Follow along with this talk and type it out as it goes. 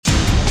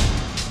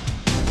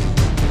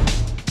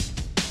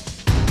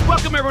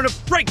Welcome, everyone,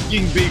 to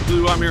Breaking Big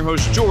Blue. I'm your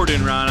host,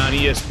 Jordan Ron, on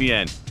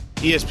ESPN,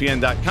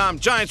 ESPN.com,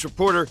 Giants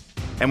reporter,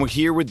 and we're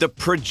here with the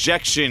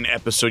projection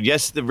episode.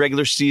 Yes, the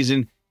regular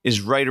season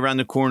is right around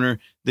the corner.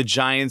 The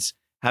Giants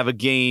have a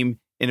game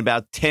in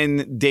about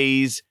 10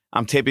 days.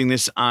 I'm taping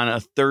this on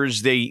a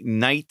Thursday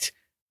night.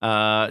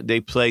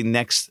 They play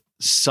next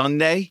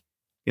Sunday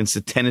against the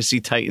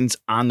Tennessee Titans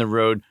on the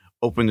road,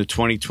 open the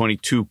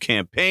 2022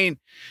 campaign.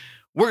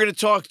 We're going to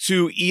talk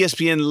to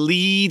ESPN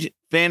lead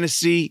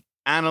fantasy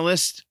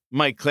analyst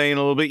Mike Clay in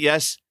a little bit.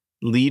 Yes,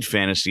 lead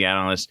fantasy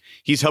analyst.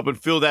 He's helping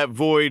fill that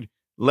void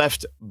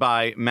left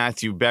by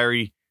Matthew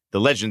Berry,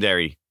 the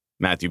legendary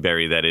Matthew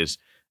Berry, that is.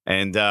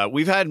 And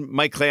we've had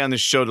Mike Clay on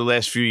this show the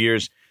last few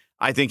years.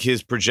 I think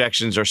his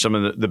projections are some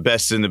of the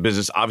best in the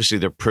business. Obviously,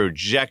 they're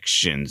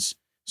projections.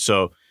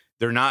 So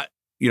they're not,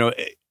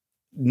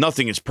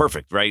 nothing is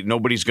perfect, right?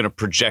 Nobody's going to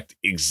project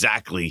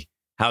exactly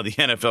how the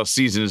NFL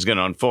season is going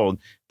to unfold.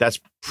 That's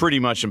pretty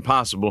much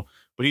impossible.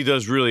 But he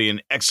does really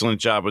an excellent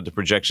job with the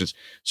projections.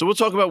 So we'll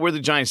talk about where the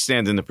Giants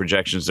stand in the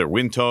projections. Their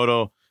win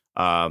total.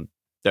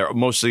 They're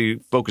mostly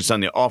focused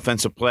on the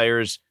offensive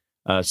players.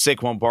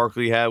 Saquon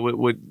Barkley had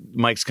what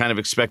Mike's kind of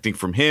expecting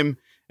from him.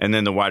 And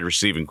then the wide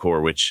receiving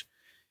core, which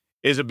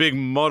is a big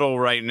muddle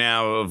right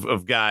now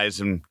of guys.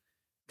 And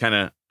kind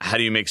of how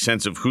do you make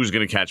sense of who's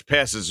going to catch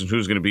passes and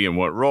who's going to be in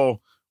what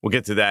role? We'll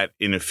get to that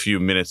in a few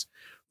minutes.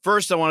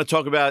 First, I want to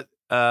talk about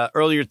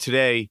earlier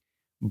today,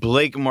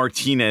 Blake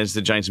Martinez,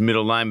 the Giants'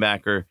 middle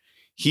linebacker.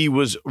 He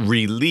was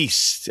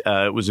released.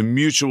 It was a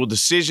mutual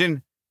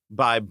decision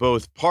by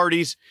both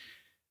parties.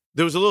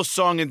 There was a little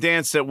song and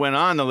dance that went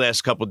on the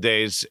last couple of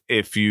days,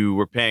 if you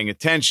were paying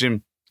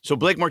attention. So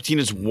Blake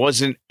Martinez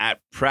wasn't at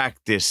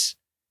practice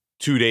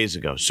 2 days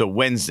ago. So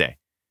Wednesday,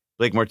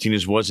 Blake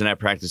Martinez wasn't at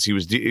practice. He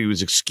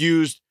was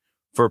excused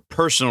for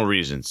personal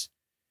reasons.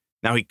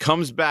 Now he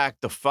comes back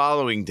the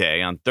following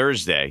day on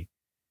Thursday,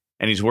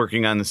 and he's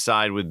working on the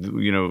side with,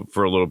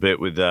 for a little bit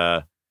with,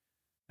 at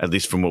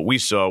least from what we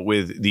saw,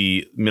 with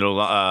the middle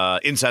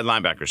inside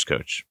linebackers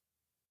coach.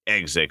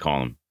 Eggs, they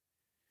call him.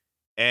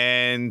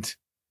 And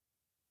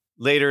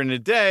later in the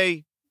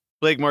day,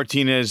 Blake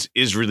Martinez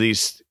is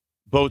released.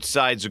 Both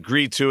sides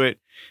agreed to it.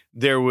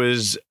 There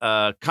was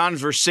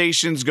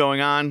conversations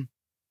going on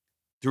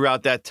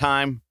throughout that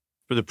time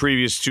for the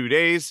previous 2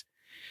 days.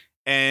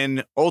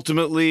 And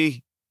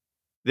ultimately,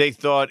 they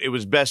thought it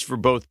was best for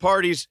both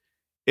parties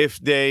if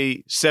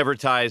they sever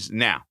ties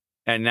now.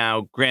 And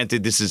now,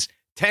 granted, this is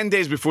 10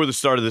 days before the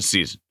start of the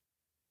season.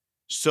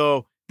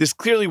 So this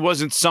clearly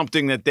wasn't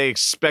something that they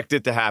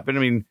expected to happen. I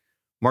mean,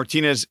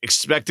 Martinez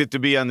expected to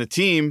be on the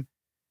team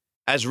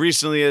as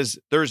recently as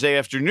Thursday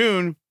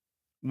afternoon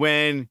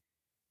when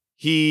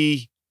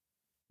he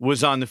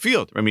was on the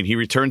field. I mean, he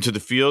returned to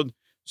the field.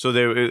 So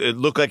it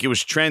looked like it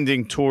was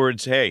trending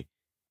towards, hey,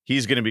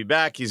 he's going to be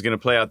back. He's going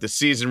to play out this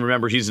season.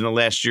 Remember, he's in the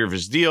last year of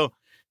his deal.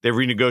 They've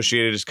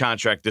renegotiated his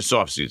contract this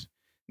offseason.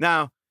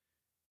 Now,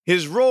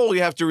 his role,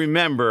 you have to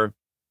remember,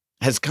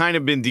 has kind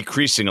of been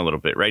decreasing a little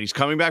bit, right? He's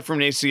coming back from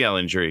an ACL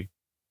injury.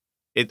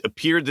 It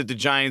appeared that the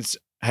Giants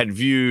had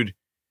viewed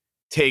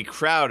Tay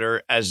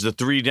Crowder as the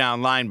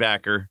three-down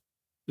linebacker,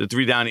 the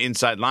three-down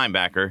inside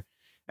linebacker,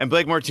 and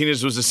Blake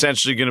Martinez was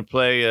essentially going to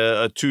play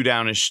a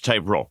two-downish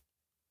type role,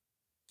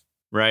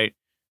 right?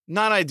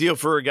 Not ideal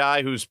for a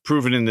guy who's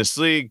proven in this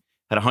league,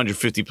 had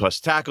 150-plus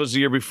tackles the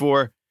year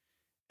before.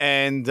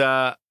 And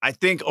I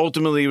think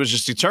ultimately it was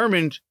just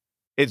determined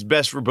it's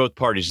best for both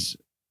parties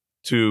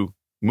to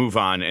move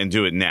on and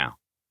do it now.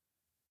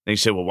 And you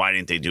say, well, why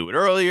didn't they do it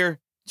earlier?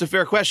 It's a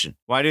fair question.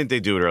 Why didn't they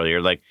do it earlier?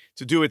 Like,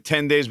 to do it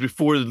 10 days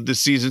before the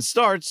season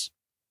starts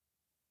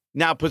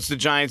now puts the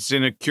Giants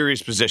in a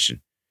curious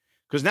position.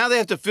 Because now they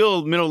have to fill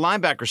a middle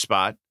linebacker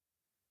spot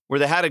where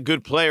they had a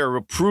good player,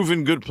 a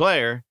proven good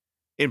player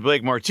in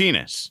Blake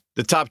Martinez.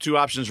 The top two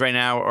options right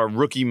now are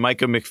rookie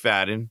Micah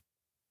McFadden,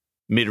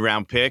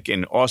 mid-round pick,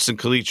 and Austin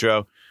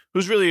Calitro,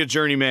 who's really a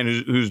journeyman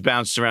who's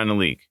bounced around the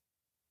league,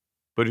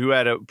 but who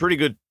had a pretty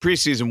good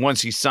preseason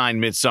once he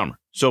signed midsummer.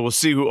 So we'll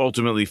see who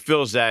ultimately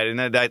fills that, and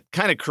that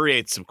kind of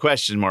creates some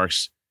question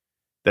marks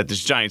that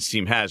this Giants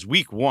team has.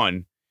 Week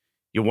one,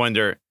 you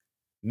wonder,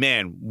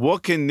 man,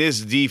 what can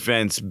this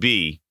defense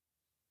be?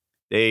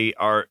 They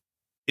are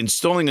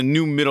installing a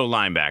new middle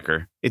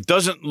linebacker. It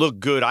doesn't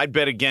look good. I'd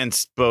bet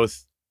against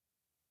both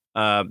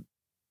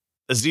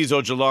Azeez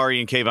Ojulari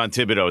and Kayvon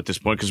Thibodeaux at this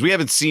point, because we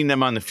haven't seen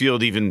them on the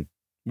field even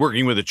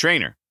working with a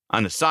trainer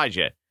on the side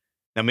yet.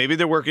 Now, maybe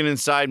they're working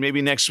inside,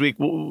 maybe next week.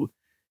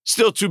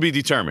 Still to be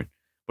determined.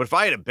 But if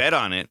I had a bet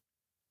on it,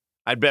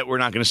 I'd bet we're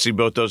not going to see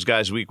both those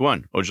guys week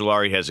one.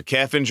 Ojulari has a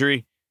calf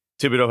injury.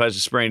 Thibodeaux has a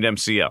sprained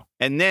MCL.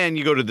 And then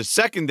you go to the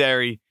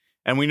secondary,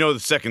 and we know the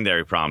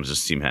secondary problems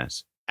this team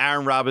has.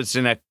 Aaron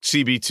Robinson at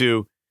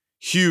CB2,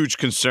 huge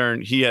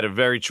concern. He had a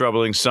very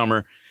troubling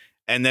summer.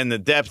 And then the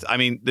depth, I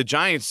mean, the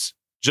Giants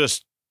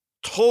just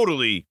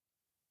totally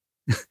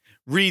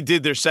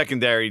redid their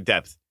secondary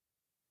depth.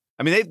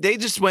 I mean, they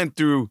just went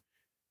through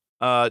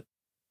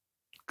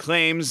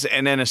claims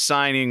and then a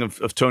signing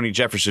of Tony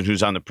Jefferson,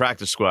 who's on the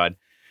practice squad.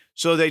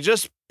 So they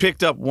just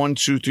picked up 1,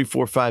 2, 3,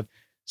 4, 5,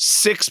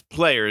 6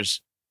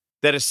 players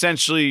that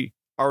essentially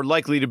are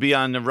likely to be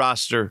on the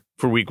roster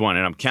for week 1.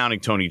 And I'm counting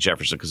Tony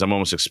Jefferson because I'm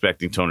almost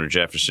expecting Tony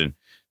Jefferson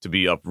to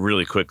be up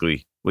really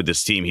quickly with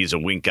this team. He's a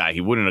wink guy.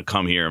 He wouldn't have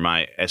come here, in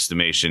my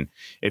estimation,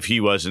 if he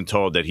wasn't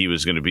told that he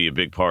was going to be a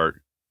big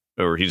part,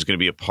 or he's going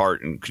to be a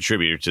part and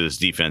contributor to this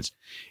defense,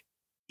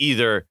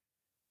 either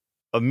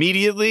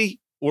immediately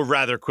or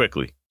rather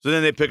quickly. So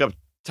then they pick up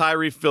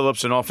Tyree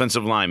Phillips, an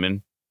offensive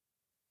lineman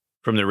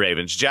from the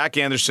Ravens, Jack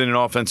Anderson, an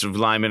offensive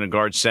lineman, a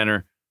guard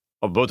center.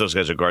 Oh, both those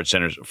guys are guard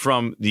centers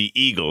from the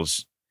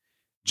Eagles.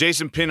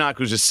 Jason Pinnock,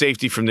 who's a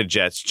safety from the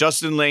Jets.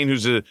 Justin Lane,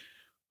 who's a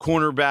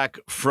cornerback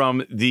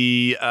from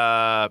the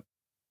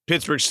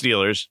Pittsburgh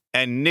Steelers.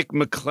 And Nick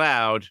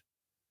McLeod,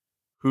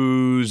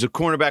 who's a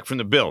cornerback from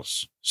the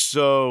Bills.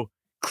 So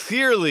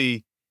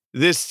clearly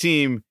this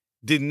team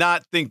did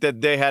not think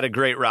that they had a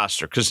great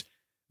roster because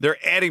they're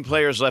adding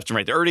players left and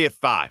right. They're already at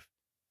 5.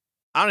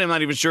 I'm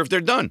not even sure if they're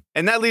done.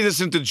 And that leads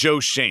us into Joe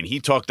Schoen. He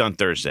talked on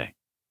Thursday.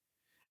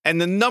 And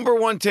the number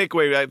one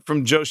takeaway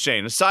from Joe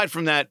Schoen, aside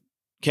from that,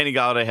 Kenny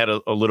Golladay had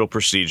a little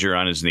procedure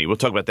on his knee. We'll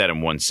talk about that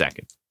in 1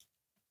 second.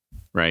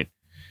 Right?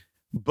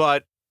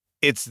 But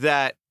it's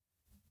that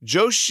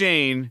Joe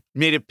Schoen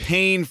made it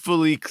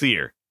painfully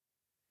clear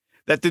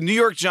that the New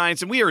York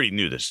Giants, and we already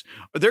knew this,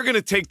 they're going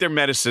to take their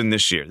medicine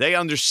this year. They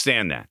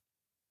understand that.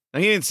 Now,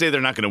 he didn't say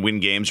they're not going to win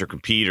games or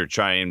compete or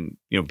try and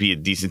be a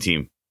decent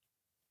team.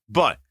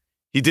 But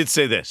he did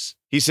say this.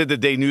 He said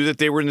that they knew that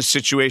they were in the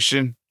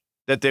situation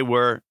that they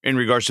were in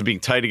regards to being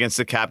tight against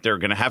the cap. They're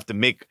going to have to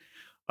make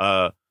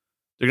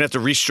they're going to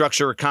have to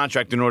restructure a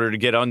contract in order to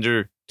get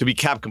to be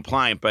cap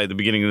compliant by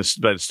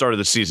the start of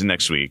the season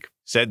next week.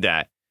 Said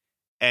that.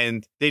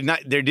 And they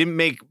didn't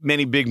make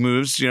many big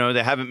moves.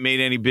 They haven't made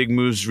any big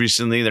moves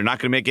recently. They're not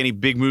going to make any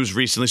big moves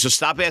recently. So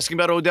stop asking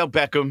about Odell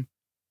Beckham.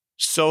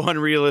 So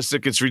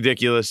unrealistic. It's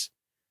ridiculous.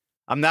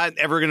 I'm not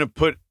ever going to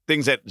put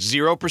things at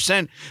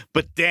 0%,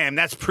 but damn,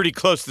 that's pretty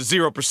close to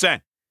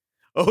 0%.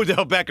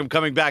 Odell Beckham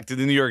coming back to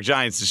the New York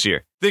Giants this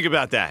year. Think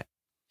about that.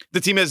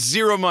 The team has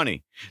 0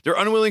 money. They're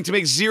unwilling to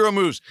make 0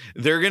 moves.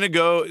 They're going to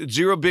go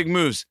 0 big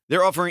moves.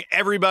 They're offering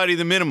everybody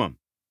the minimum.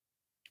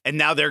 And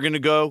now they're going to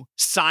go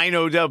sign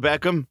Odell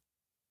Beckham,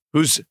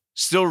 who's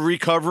still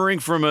recovering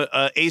from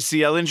a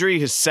ACL injury,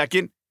 his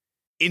second,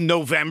 in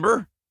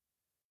November.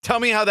 Tell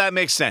me how that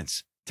makes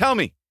sense. Tell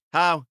me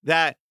how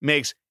that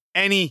makes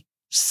any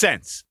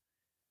sense.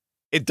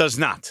 It does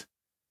not.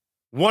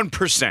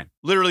 1%.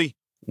 Literally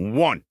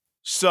 1.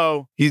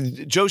 So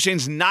Joe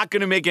Schoen's not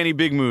going to make any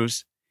big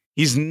moves.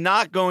 He's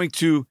not going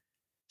to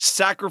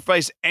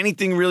sacrifice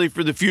anything really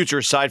for the future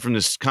aside from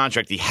this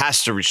contract. He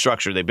has to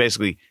restructure. They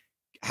basically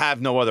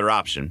have no other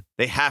option.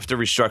 They have to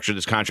restructure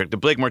this contract. The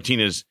Blake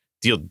Martinez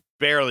deal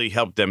barely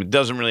helped them. It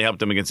doesn't really help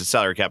them against the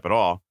salary cap at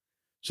all.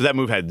 So that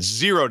move had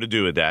 0 to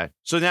do with that.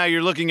 So now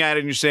you're looking at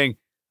it and you're saying,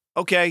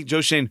 okay,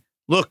 Joe Schoen,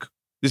 look,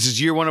 this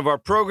is year 1 of our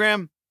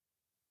program.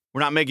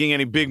 We're not making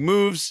any big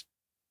moves.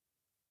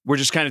 We're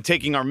just kind of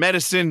taking our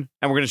medicine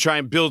and we're going to try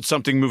and build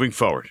something moving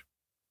forward.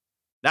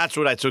 That's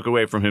what I took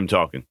away from him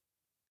talking.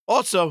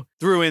 Also,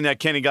 threw in that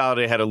Kenny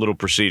Golladay had a little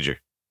procedure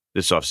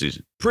this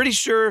offseason. Pretty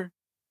sure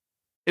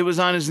it was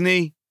on his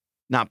knee.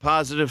 Not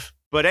positive.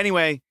 But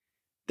anyway,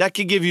 that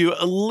could give you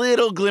a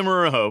little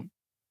glimmer of hope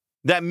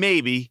that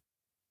maybe,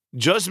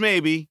 just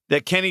maybe,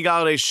 that Kenny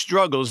Golladay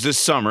struggles this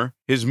summer.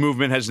 His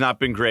movement has not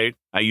been great.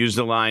 I used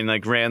the line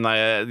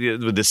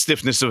with the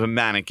stiffness of a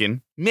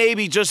mannequin.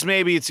 Maybe, just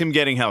maybe, it's him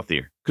getting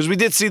healthier. Because we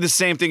did see the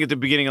same thing at the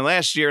beginning of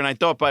last year, and I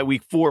thought by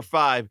week 4 or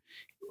 5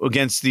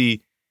 against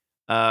the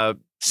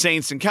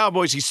Saints and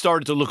Cowboys, he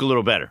started to look a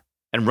little better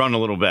and run a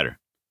little better.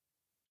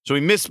 So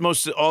he missed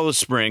all the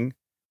spring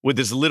with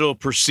this little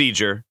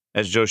procedure,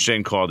 as Joe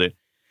Schoen called it.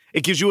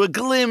 It gives you a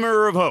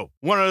glimmer of hope.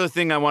 One other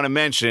thing I want to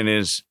mention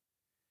is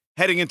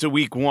heading into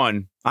week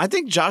 1, I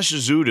think Josh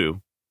Ezeudu,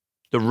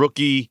 the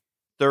rookie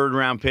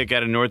 3rd-round pick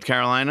out of North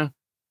Carolina,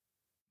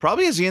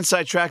 probably has the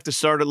inside track to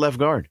start at left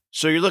guard.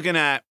 So you're looking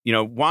at,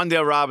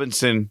 Wan'Dale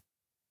Robinson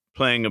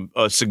playing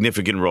a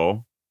significant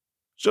role.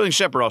 Sterling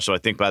Shepard also, I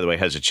think, by the way,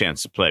 has a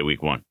chance to play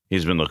week 1.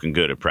 He's been looking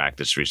good at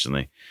practice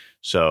recently.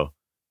 So,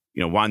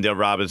 Wan'Dale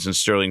Robinson,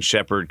 Sterling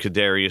Shepard,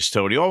 Kadarius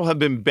Toney all have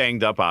been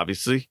banged up,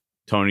 obviously.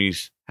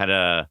 Tony's had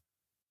a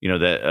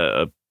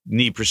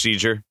knee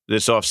procedure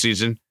this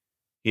offseason.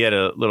 He had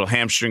a little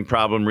hamstring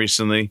problem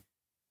recently.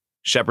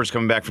 Shepard's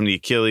coming back from the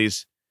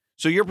Achilles.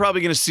 So you're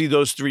probably going to see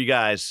those 3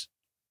 guys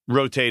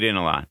rotate in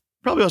a lot.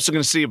 Probably also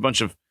going to see a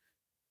bunch of,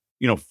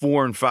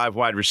 4 and 5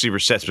 wide receiver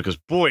sets because,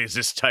 boy, is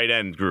this tight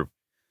end group.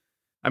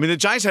 I mean, the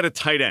Giants had a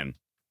tight end,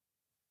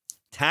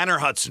 Tanner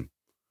Hudson,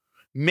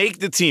 make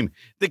the team.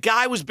 The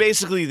guy was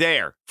basically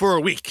there for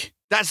a week.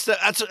 That's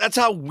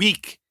how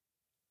weak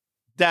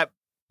that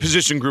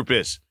position group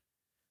is.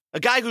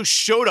 A guy who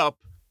showed up,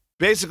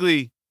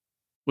 basically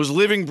was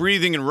living,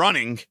 breathing, and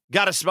running,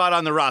 got a spot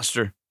on the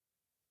roster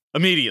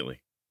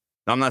immediately.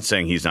 Now, I'm not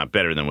saying he's not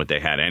better than what they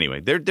had anyway.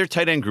 Their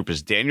tight end group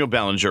is Daniel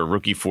Bellinger, a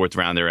rookie 4th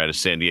rounder out of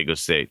San Diego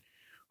State,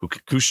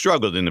 who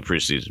struggled in the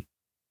preseason.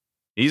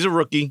 He's a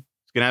rookie.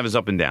 Going to have his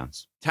up and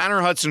downs.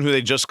 Tanner Hudson, who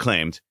they just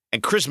claimed,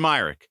 And Chris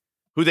Myrick,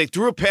 who they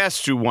threw a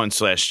pass to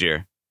once last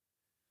year,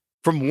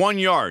 from 1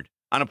 yard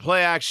on a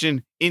play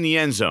action in the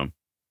end zone.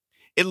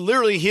 It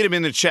literally hit him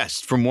in the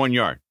chest from 1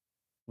 yard,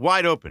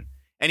 wide open.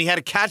 And he had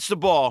to catch the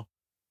ball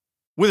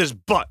with his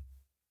butt,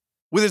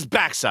 with his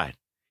backside.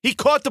 He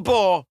caught the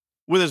ball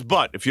with his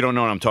butt. If you don't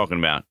know what I'm talking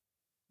about,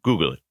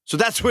 Google it. So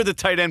that's where the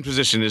tight end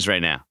position is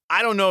right now.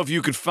 I don't know if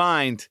you could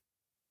find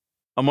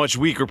a much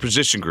weaker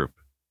position group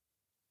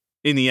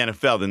in the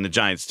NFL than the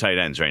Giants tight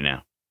ends right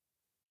now.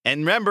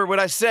 And remember what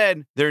I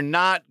said, they're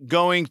not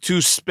going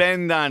to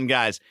spend on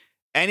guys.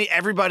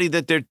 Everybody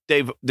that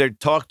they're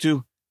talked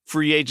to,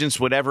 free agents,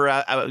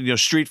 whatever,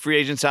 street free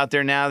agents out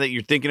there now that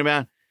you're thinking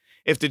about,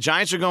 if the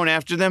Giants are going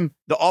after them,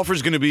 the offer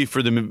is going to be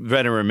for the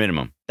veteran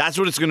minimum. That's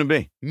what it's going to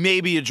be.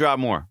 Maybe a drop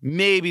more.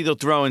 Maybe they'll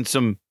throw in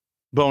some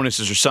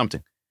bonuses or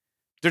something.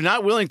 They're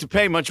not willing to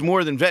pay much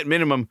more than vet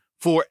minimum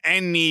for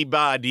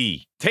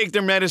anybody. Take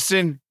their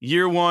medicine,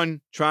 year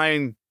one, try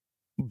and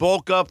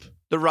bulk up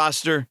the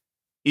roster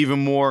even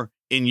more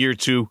in year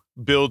two,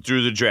 build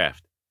through the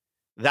draft.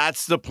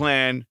 That's the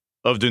plan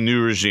of the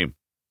new regime.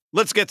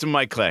 Let's get to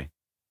Mike Clay.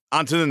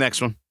 On to the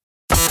next one.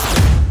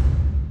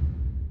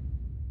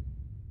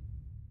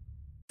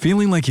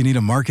 Feeling like you need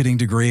a marketing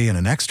degree and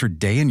an extra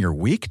day in your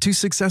week to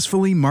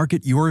successfully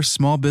market your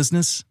small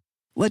business?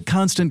 Let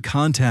Constant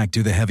Contact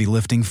do the heavy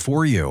lifting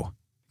for you.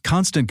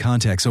 Constant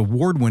Contact's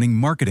award-winning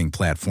marketing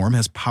platform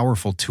has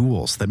powerful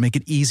tools that make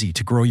it easy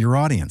to grow your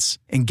audience,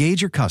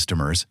 engage your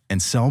customers,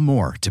 and sell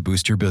more to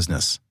boost your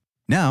business.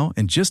 Now,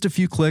 in just a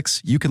few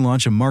clicks, you can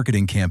launch a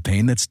marketing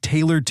campaign that's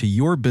tailored to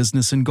your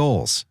business and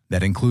goals.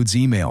 That includes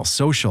email,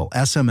 social,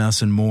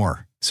 SMS, and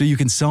more. So you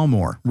can sell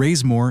more,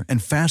 raise more,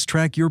 and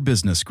fast-track your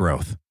business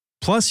growth.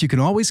 Plus, you can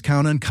always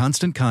count on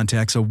Constant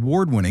Contact's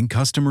award-winning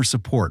customer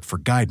support for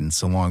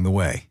guidance along the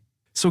way.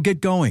 So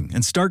get going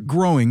and start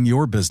growing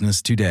your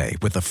business today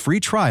with a free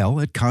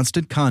trial at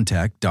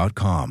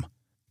ConstantContact.com.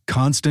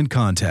 Constant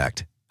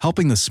Contact,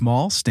 helping the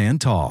small stand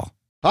tall.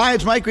 Hi,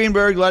 it's Mike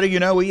Greenberg letting you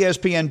know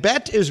ESPN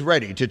Bet is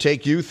ready to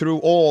take you through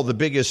all the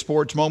biggest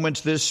sports moments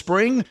this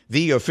spring.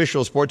 The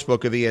official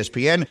sportsbook of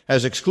ESPN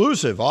has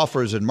exclusive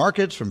offers and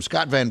markets from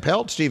Scott Van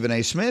Pelt, Stephen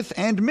A. Smith,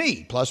 and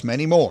me, plus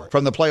many more.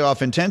 From the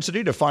playoff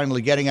intensity to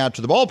finally getting out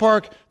to the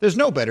ballpark, there's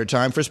no better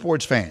time for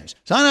sports fans.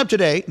 Sign up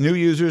today. New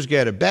users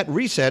get a bet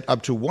reset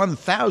up to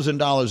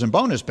 $1,000 in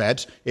bonus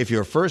bets if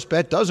your first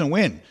bet doesn't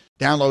win.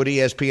 Download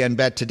ESPN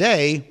Bet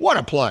today. What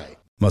a play.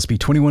 Must be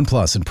 21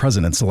 plus and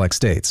present in select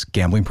states.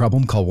 Gambling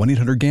problem? Call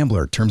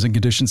 1-800-GAMBLER. Terms and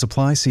conditions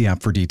apply. See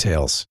app for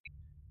details.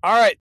 All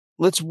right,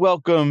 let's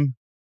welcome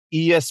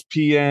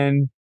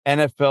ESPN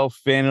NFL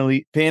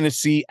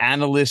fantasy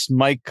analyst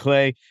Mike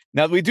Clay.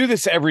 Now, we do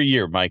this every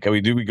year, Mike.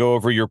 We go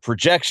over your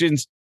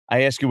projections.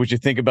 I ask you what you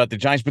think about the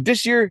Giants, but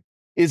this year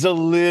is a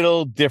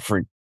little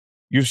different.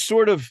 You've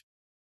sort of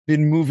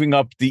been moving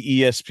up the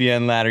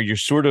ESPN ladder. You're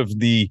sort of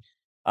the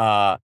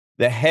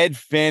head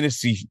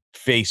fantasy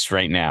face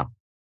right now,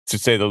 to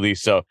say the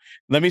least. So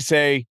let me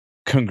say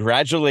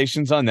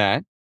congratulations on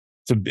that.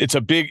 It's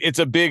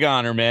a big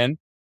honor, man.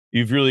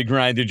 You've really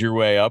grinded your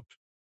way up.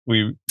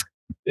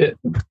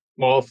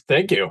 Well,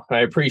 thank you. I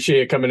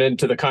appreciate coming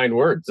into the kind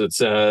words.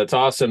 It's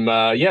awesome.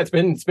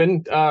 It's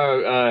been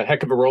a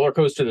heck of a roller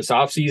coaster this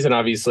offseason,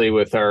 obviously,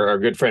 with our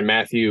good friend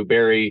Matthew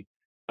Berry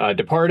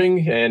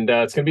departing, and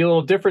it's going to be a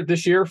little different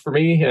this year for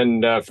me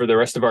and for the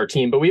rest of our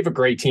team. But we have a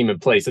great team in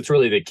place. It's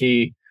really the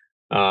key.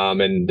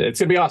 And it's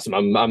going to be awesome.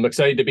 I'm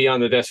excited to be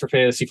on the desk for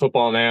fantasy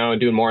football now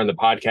and doing more on the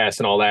podcast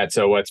and all that.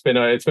 So it's been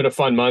a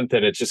fun month,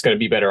 and it's just going to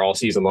be better all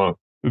season long.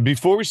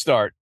 Before we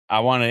start,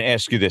 I want to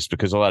ask you this,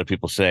 because a lot of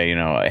people say,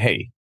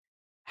 hey,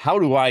 how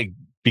do I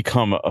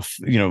become a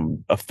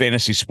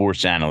fantasy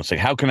sports analyst? Like,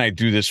 how can I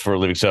do this for a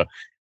living? So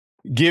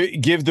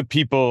give the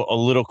people a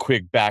little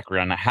quick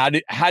background. How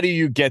do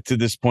you get to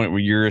this point where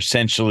you're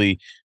essentially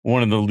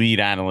one of the lead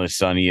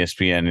analysts on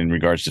ESPN in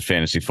regards to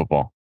fantasy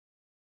football?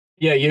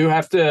 Yeah, you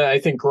have to, I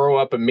think, grow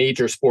up a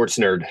major sports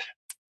nerd.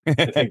 I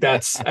think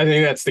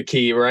that's the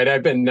key, right?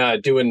 I've been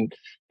doing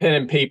pen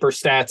and paper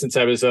stats since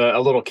I was a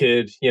little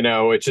kid.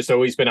 It's just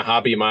always been a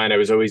hobby of mine. I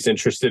was always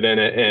interested in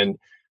it, and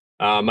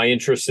my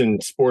interest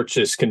in sports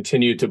just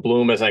continued to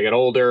bloom as I got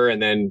older.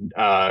 And then,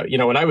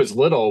 when I was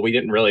little, we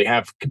didn't really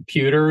have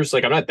computers.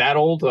 Like, I'm not that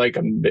old. Like,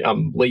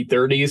 I'm late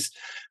 30s,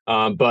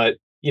 but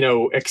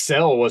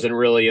Excel wasn't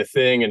really a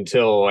thing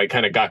until I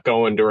kind of got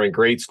going during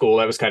grade school.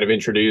 That was kind of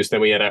introduced. Then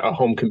we had a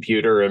home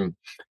computer, and,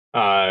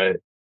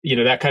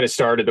 that kind of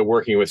started the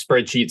working with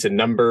spreadsheets and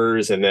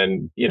numbers. And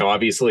then,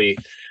 obviously,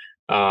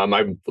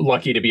 I'm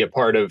lucky to be a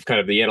part of kind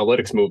of the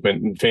analytics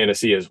movement in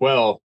fantasy as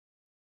well,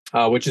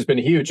 which has been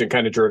huge and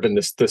kind of driven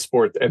the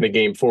sport and the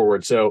game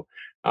forward. So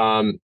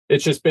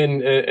it's just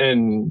been,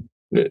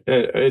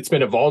 it's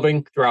been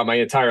evolving throughout my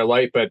entire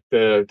life, but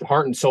the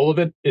heart and soul of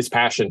it is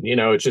passion.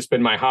 It's just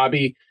been my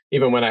hobby,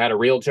 even when I had a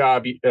real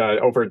job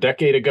over a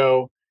decade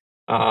ago.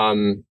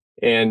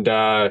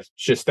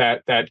 Just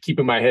that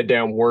keeping my head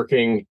down,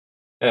 working,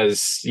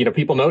 as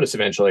people notice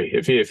eventually.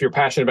 If you're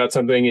passionate about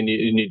something and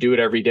you do it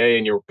every day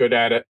and you're good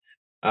at it,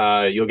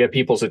 you'll get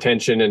people's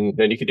attention, and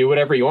then you can do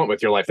whatever you want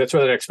with your life. That's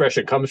where that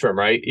expression comes from,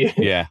 right?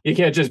 Yeah. You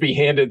can't just be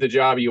handed the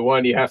job you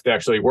want. You have to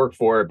actually work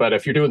for it. But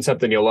if you're doing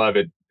something you love,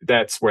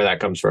 that's where that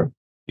comes from.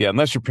 Yeah,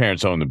 unless your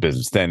parents own the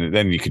business,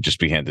 then you could just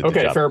be handed the job.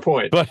 Okay, fair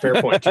point.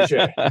 Fair point. Touche.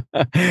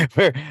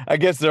 I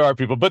guess there are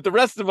people, but the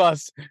rest of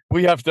us,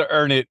 we have to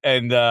earn it,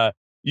 and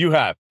you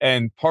have.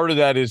 And part of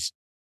that is,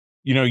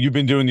 you've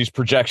been doing these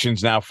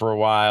projections now for a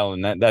while,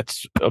 and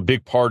that's a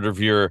big part of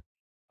your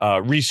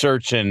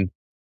research and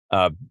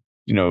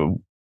your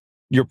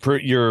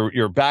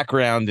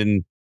background,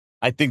 and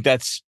I think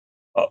that's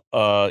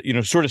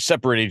sort of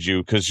separated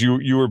you because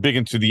you were big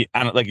into the,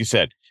 like you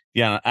said,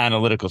 the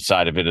analytical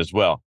side of it as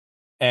well.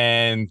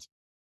 And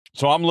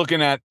so I'm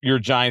looking at your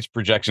Giants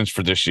projections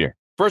for this year.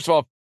 First of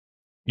all,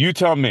 you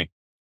tell me,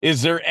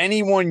 is there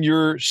anyone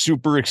you're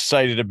super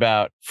excited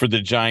about for the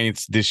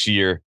Giants this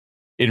year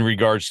in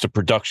regards to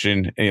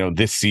production,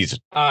 this season?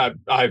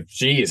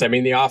 Geez, I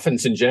mean, the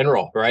offense in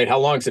general, right? How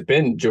long has it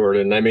been,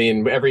 Jordan? I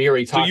mean, every year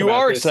we talk about So you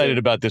are excited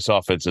about this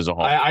offense as a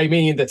whole. I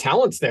mean, the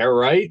talent's there,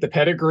 right? The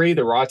pedigree,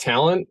 the raw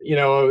talent,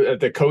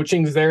 the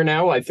coaching's there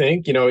now, I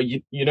think.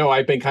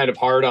 I've been kind of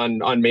hard on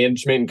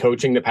management and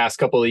coaching the past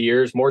couple of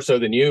years, more so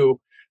than you,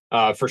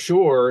 for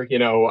sure,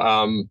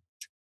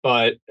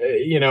 But,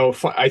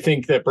 I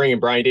think that bringing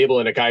Brian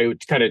Daboll in, a guy who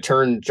kind of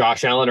turned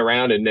Josh Allen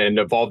around and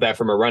evolved that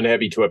from a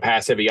run-heavy to a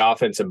pass-heavy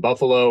offense in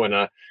Buffalo and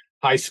a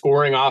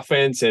high-scoring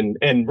offense and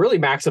really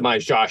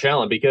maximize Josh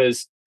Allen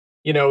because,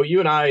 you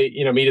and I,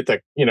 meet at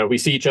the, we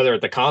see each other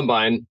at the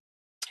Combine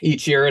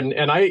each year.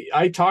 And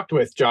I talked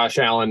with Josh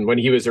Allen when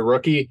he was a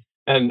rookie,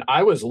 and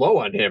I was low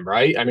on him,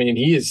 right? I mean,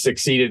 he has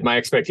exceeded my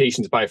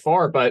expectations by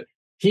far, but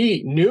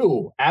he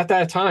knew at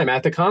that time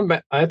at the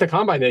Combine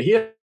that he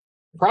had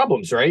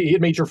problems, right? He had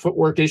major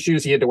footwork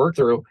issues he had to work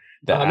through.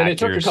 And it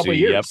took a couple of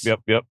years.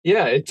 Yep.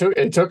 Yeah, it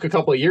took a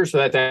couple of years for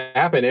that to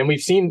happen. And we've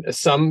seen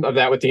some of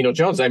that with Daniel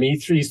Jones. I mean,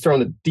 he's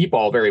thrown the deep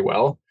ball very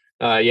well.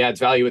 He adds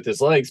value with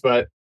his legs,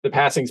 but the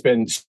passing's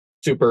been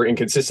super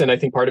inconsistent. I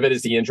think part of it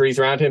is the injuries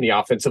around him, the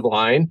offensive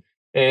line,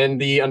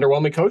 and the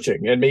underwhelming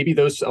coaching. And maybe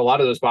a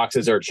lot of those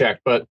boxes are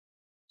checked. But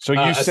so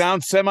you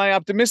sound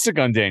semi-optimistic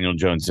on Daniel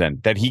Jones then,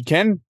 that he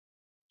can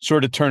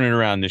sort of turn it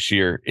around this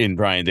year in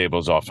Brian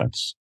Daboll's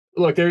offense.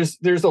 Look, there's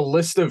a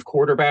list of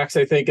quarterbacks,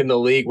 I think, in the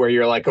league where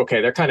you're like,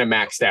 okay, they're kind of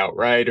maxed out,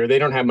 right? Or they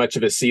don't have much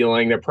of a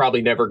ceiling. They're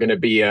probably never going to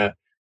be a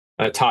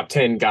top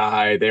 10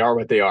 guy. They are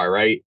what they are,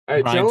 right?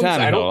 Jones,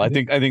 I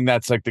think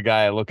that's like the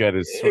guy I look at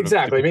as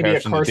exactly maybe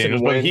a Carson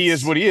Wentz. But he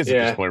is what he is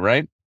at this point,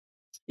 right?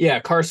 Yeah,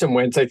 Carson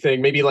Wentz, I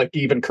think maybe like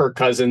even Kirk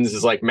Cousins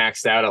is like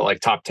maxed out at like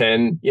top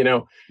 10,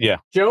 Yeah.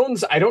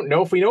 Jones, I don't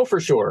know if we know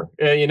for sure.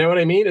 You know what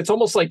I mean? It's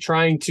almost like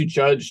trying to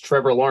judge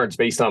Trevor Lawrence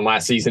based on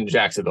last season in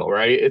Jacksonville,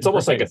 right? It's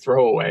almost like a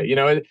throwaway,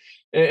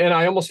 and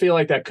I almost feel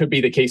like that could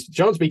be the case with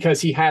Jones because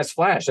he has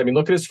flashed. I mean,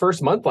 look at his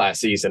first month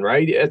last season,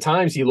 right? At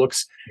times he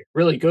looks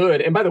really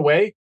good. And by the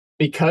way,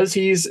 because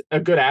he's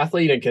a good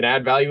athlete and can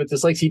add value with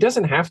his legs, he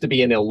doesn't have to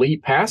be an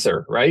elite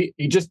passer, right?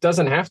 He just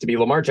doesn't have to be.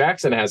 Lamar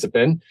Jackson hasn't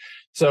been.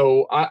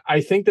 So I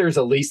think there's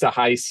at least a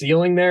high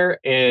ceiling there,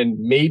 and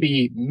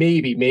maybe,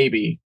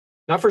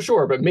 not for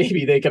sure, but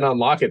maybe they can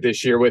unlock it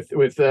this year with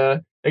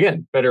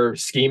again, better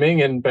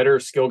scheming and better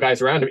skill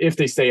guys around him if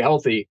they stay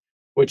healthy,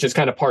 which is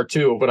kind of part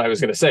two of what I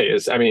was going to say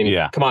is, I mean,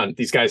 Come on,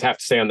 these guys have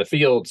to stay on the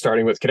field,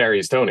 starting with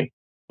Kadarius Toney.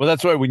 Well,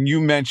 that's why when you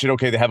mentioned,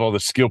 okay, they have all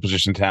the skill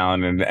position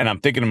talent, and I'm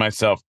thinking to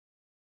myself,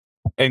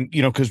 and,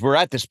 because we're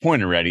at this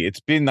point already, it's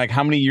been like,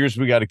 how many years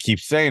we got to keep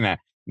saying that?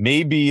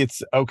 Maybe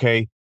it's,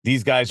 okay,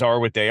 these guys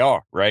are what they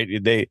are, right?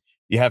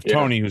 You have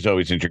Toney, who's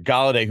always injured,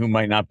 Galladay, who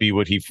might not be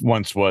what he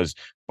once was,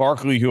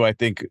 Barkley, who I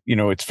think,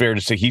 it's fair to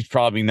say he's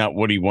probably not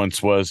what he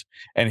once was,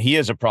 and he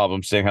has a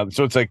problem staying healthy.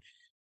 So it's like,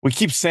 we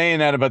keep saying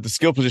that about the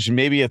skill position.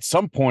 Maybe at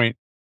some point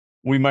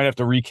we might have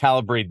to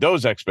recalibrate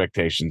those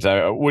expectations.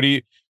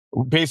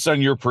 Based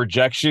on your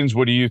projections,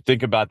 what do you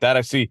think about that?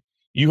 I see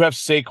you have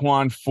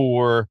Saquon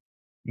for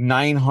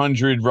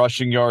 900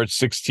 rushing yards,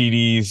 6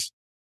 TDs,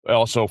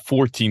 also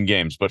 14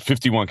 games, but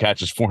 51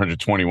 catches,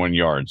 421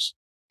 yards.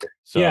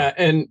 So. Yeah,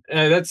 and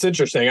that's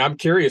interesting. I'm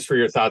curious for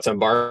your thoughts on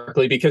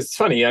Barkley because it's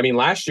funny. I mean,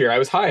 last year I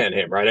was high on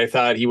him, right? I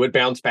thought he would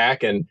bounce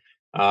back, and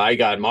I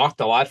got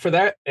mocked a lot for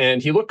that.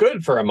 And he looked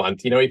good for a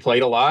month. He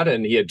played a lot,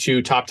 and he had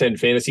 2 top 10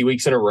 fantasy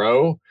weeks in a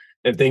row,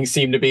 and things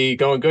seemed to be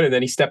going good. And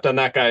then he stepped on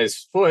that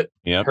guy's foot,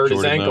 hurt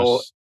his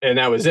ankle. And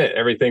that was it.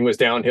 Everything was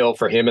downhill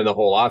for him and the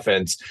whole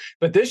offense.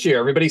 But this year,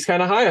 everybody's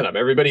kind of high on him.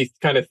 Everybody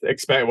kind of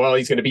expect, well,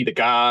 he's going to be the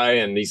guy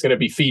and he's going to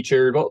be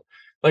featured. Well,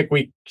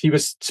 he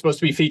was supposed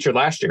to be featured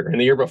last year and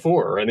the year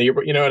before and the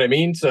year, you know what I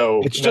mean?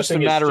 So it's just a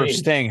matter of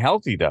staying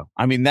healthy, though.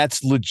 I mean,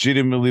 that's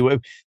legitimately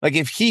like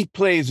if he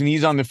plays and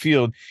he's on the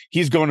field,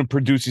 he's going to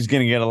produce. He's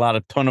going to get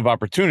a ton of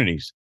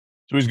opportunities.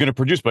 So he's going to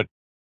produce, but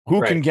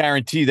who can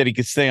guarantee that he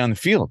could stay on the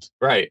field?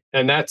 Right.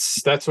 And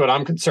that's what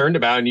I'm concerned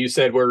about. And you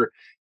said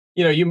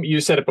you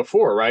said it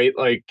before, right?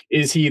 Like,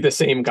 is he the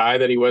same guy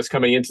that he was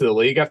coming into the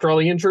league after all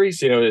the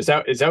injuries? Is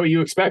that what you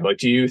expect? Like,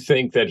 do you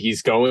think that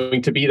he's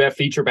going to be that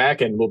feature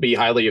back and will be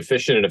highly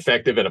efficient and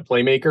effective and a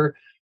playmaker?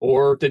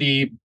 Or did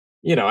he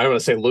I don't want to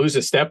say lose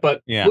a step,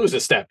 but lose a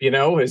step.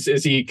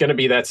 Is he going to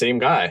be that same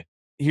guy?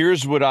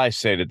 Here's what I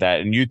say to that,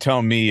 and you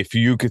tell me if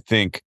you could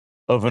think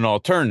of an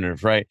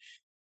alternative, right?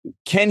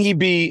 Can he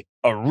be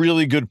a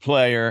really good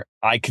player?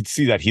 I could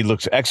see that. He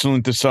looks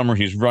excellent this summer.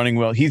 He's running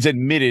well. He's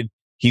admitted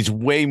he's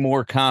way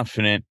more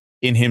confident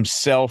in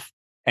himself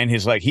and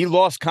he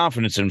lost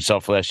confidence in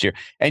himself last year.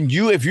 And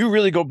if you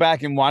really go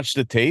back and watch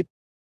the tape,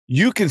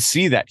 you can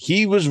see that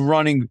he was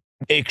running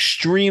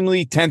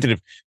extremely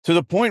tentative to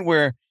the point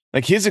where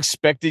his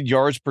expected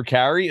yards per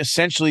carry,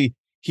 essentially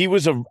he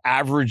was an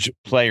average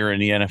player in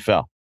the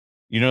NFL.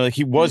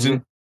 He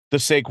wasn't the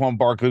Saquon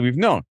Barkley we've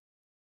known.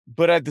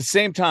 But at the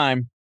same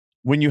time,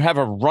 when you have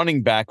a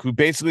running back who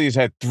basically has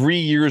had 3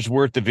 years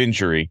worth of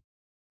injury,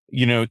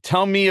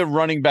 tell me a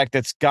running back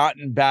that's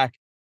gotten back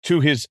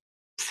to his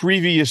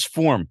previous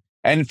form.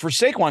 And for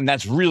Saquon,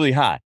 that's really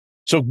high.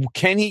 So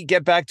can he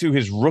get back to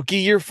his rookie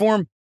year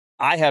form?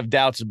 I have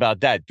doubts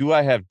about that. Do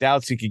I have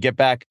doubts he could get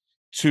back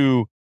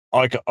to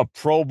a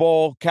Pro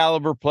Bowl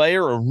caliber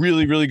player, a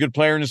really, really good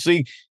player in this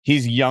league?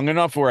 He's young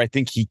enough where I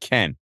think he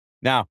can.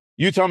 Now,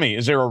 you tell me,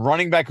 is there a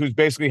running back who's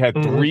basically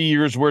had 3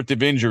 years worth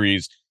of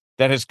injuries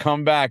that has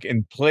come back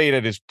and played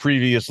at his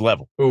previous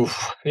level?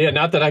 Oof. Yeah,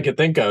 not that I could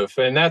think of.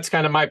 And that's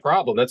kind of my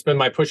problem. That's been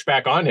my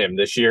pushback on him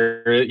this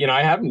year.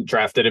 I haven't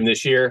drafted him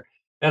this year,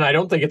 and I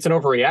don't think it's an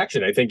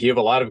overreaction. I think you have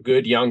a lot of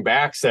good young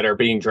backs that are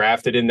being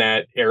drafted in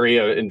that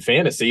area in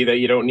fantasy that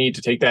you don't need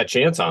to take that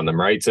chance on them,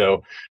 right?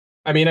 So,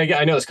 I mean,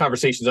 I know this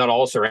conversation's not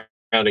all surrounding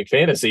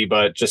fantasy,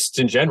 but just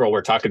in general,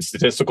 we're talking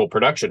statistical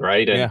production,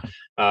 right? And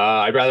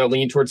I'd rather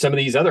lean towards some of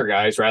these other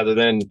guys rather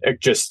than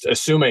just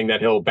assuming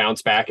that he'll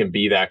bounce back and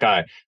be that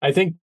guy. I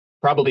think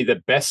probably the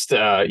best,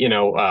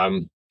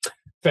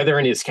 feather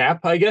in his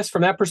cap, I guess,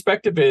 from that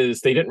perspective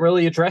is they didn't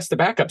really address the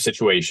backup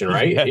situation,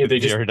 right? They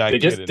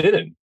just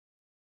didn't.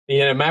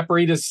 Matt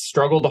Breida has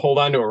struggled to hold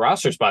on to a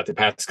roster spot the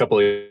past couple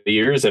of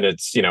years, and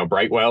it's,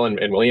 Brightwell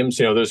and Williams,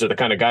 those are the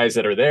kind of guys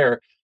that are there.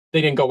 They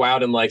didn't go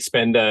out and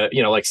spend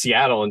like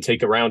Seattle and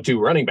take a round 2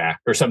 running back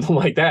or something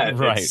like that.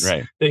 Right.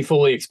 They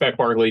fully expect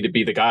Barkley to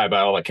be the guy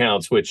by all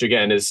accounts, which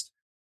again is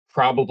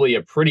probably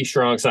a pretty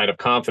strong sign of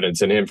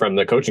confidence in him from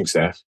the coaching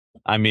staff.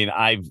 I mean,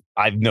 I've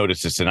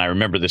noticed this, and I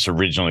remember this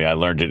originally. I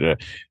learned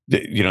it.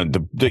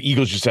 The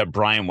Eagles just had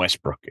Brian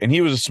Westbrook, and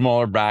he was a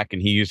smaller back,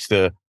 and he used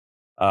to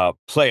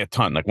play a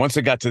ton. Once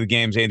they got to the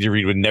games, Andy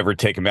Reid would never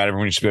take him out.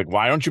 Everyone used to be like,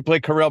 "Why don't you play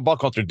Correll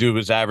Buckhalter?" Dude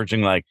was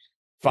averaging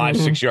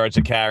 5-6 yards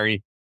a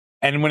carry.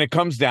 And when it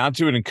comes down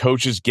to it and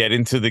coaches get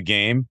into the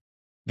game,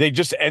 they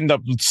just end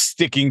up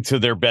sticking to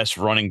their best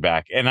running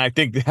back. And I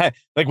think that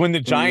when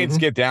the Giants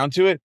get down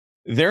to it,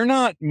 they're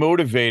not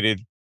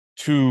motivated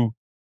to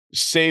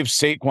save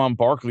Saquon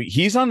Barkley.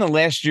 He's on the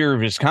last year of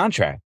his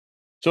contract.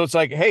 So it's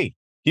hey,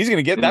 he's going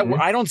to get that.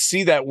 I don't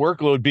see that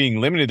workload being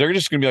limited. They're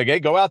just going to be hey,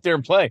 go out there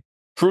and play.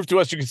 Prove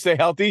to us you can stay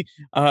healthy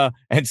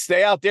and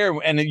stay out there.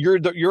 And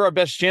you're our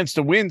best chance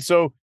to win.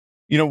 So,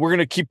 we're going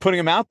to keep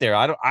putting him out there.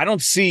 I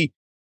don't see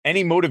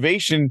any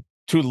motivation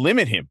to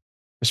limit him,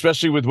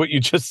 especially with what you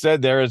just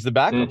said there as the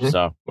backup.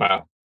 So,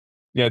 wow.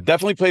 Yeah,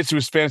 definitely plays to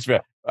his fantasy.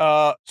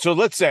 So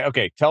let's say,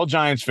 tell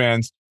Giants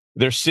fans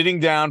they're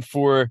sitting down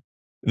for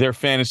their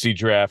fantasy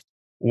draft.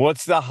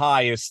 What's the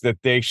highest that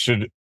they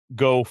should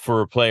go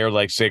for a player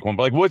like Saquon?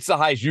 But what's the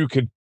highest you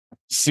could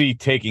see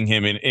taking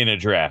him in a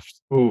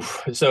draft?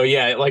 Oof. So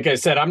yeah, like I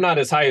said, I'm not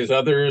as high as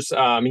others.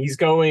 He's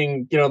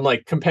going,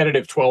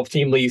 competitive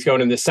 12-team leagues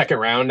going in the second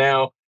round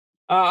now.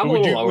 I'm a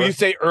little lower. Would you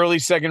say early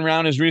second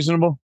round is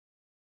reasonable?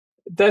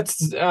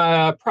 That's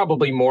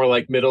probably more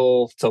like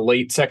middle to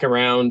late second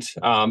round.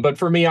 But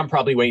for me, I'm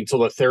probably waiting until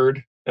the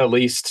third at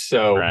least.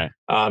 So, right.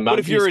 But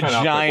if you're a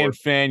Giant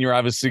fan, you're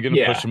obviously going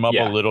to push him up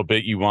a little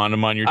bit. You want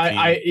him on your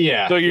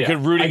team. So you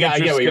could rooting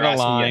interest get a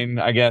line,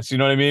 I guess. You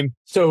know what I mean?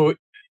 So,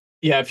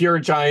 yeah, if you're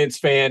a Giants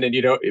fan and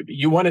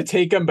you want to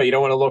take him, but you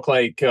don't want to look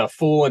like a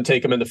fool and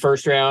take him in the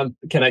first round,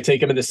 can I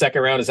take him in the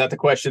second round? Is that the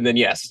question? Then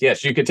yes,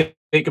 you could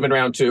take him in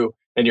round 2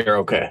 and you're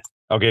okay.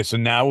 Okay, so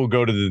now we'll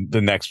go to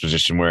the next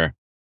position where,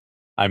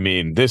 I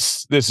mean,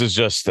 this is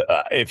just,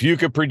 if you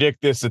could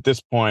predict this at this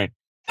point,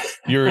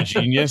 you're a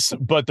genius.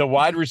 But the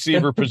wide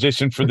receiver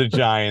position for the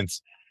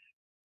Giants,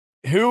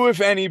 who,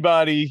 if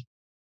anybody,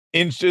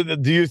 do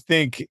you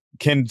think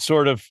can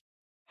sort of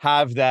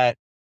have that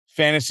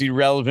fantasy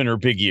relevant or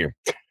big year?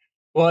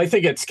 Well, I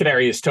think it's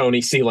Kadarius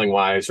Toney ceiling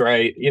wise,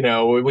 right?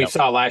 We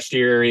saw last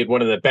year he had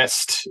one of the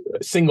best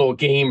single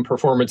game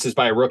performances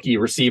by a rookie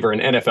receiver in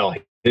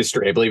NFL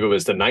history. I believe it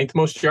was the 9th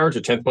most yards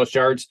or 10th most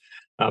yards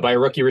by a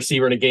rookie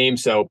receiver in a game.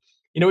 So,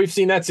 we've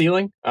seen that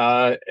ceiling.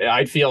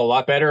 I'd feel a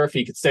lot better if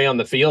he could stay on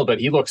the field, but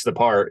he looks the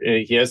part.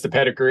 He has the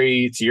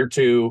pedigree. It's year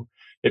 2.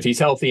 If he's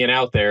healthy and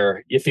out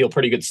there, you feel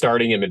pretty good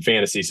starting him in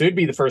fantasy. So he'd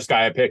be the first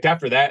guy I picked.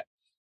 After that,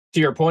 to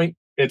your point,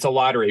 it's a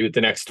lottery with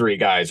the next 3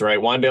 guys, right?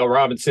 Wan'Dale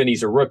Robinson,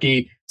 he's a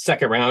rookie,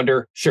 second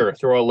rounder. Sure,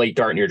 throw a late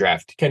dart in your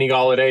draft. Kenny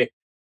Golladay,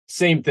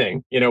 same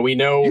thing. We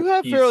know you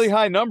have fairly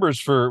high numbers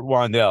for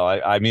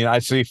Wan'Dale. I mean, I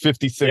see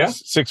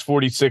 56,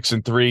 646,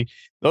 and 3.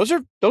 Those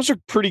are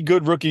pretty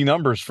good rookie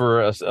numbers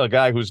for a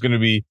guy who's going to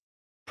be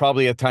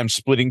probably at times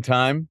splitting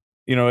time,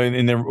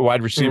 in their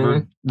wide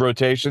receiver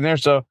rotation there.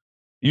 So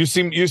you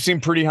seem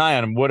pretty high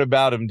on him. What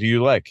about him do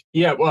you like?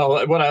 Yeah,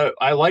 well, what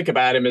I like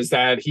about him is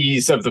that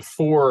he's of the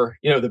four,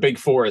 the big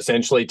four,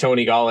 essentially,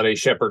 Tony, Golladay,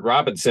 Shepard,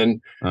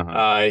 Robinson.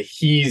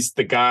 He's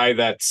the guy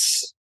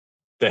that's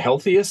the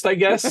healthiest, I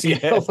guess. He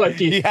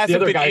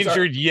hasn't been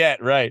injured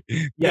yet, right?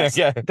 Yes,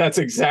 that's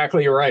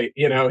exactly right.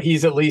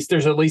 There's at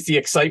least the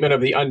excitement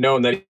of the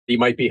unknown that he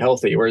might be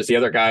healthy, whereas the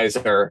other guys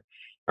are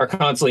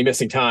constantly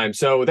missing time.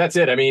 So that's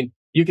it. I mean,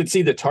 you can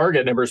see the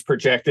target numbers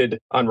projected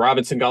on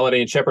Robinson, Golladay,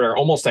 and Shepard are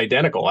almost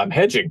identical. I'm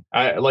hedging.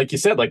 Like you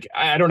said,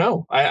 I don't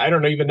know. I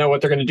don't even know what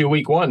they're going to do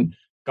week one.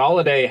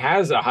 Golladay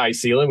has a high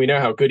ceiling. We know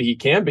how good he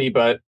can be,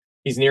 but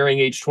he's nearing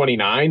age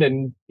 29.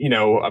 And,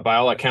 by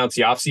all accounts,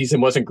 the offseason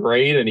wasn't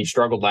great and he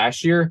struggled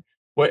last year.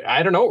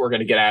 I don't know what we're going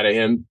to get out of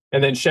him.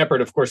 And then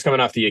Shepard, of course, coming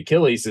off the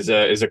Achilles is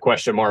a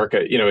question mark,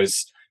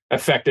 his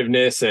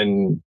effectiveness.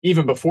 And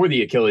even before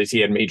the Achilles,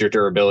 he had major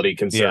durability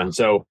concerns.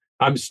 Yeah. So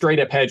I'm straight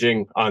up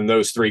hedging on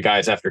those three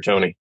guys after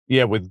Tony.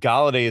 Yeah, with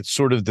Golladay, it's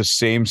sort of the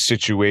same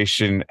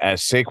situation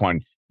as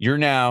Saquon. You're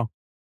now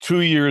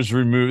 2 years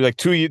removed,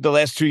 the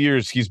last 2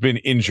 years he's been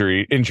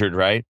injured,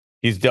 right?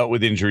 He's dealt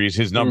with injuries.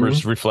 His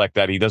numbers reflect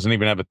that. He doesn't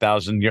even have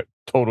 1,000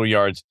 total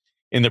yards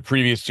in the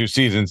previous 2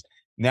 seasons.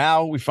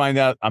 Now we find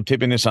out, I'm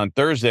tipping this on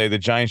Thursday, the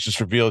Giants just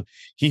revealed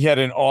he had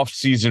an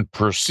off-season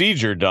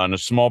procedure done, a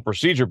small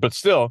procedure, but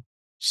still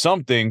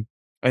something.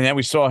 And then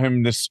we saw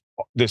him this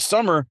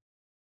summer,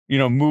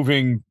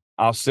 moving,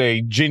 I'll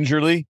say,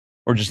 gingerly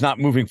or just not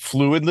moving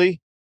fluidly.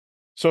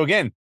 So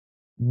again,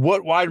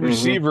 what wide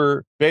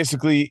receiver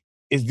basically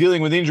is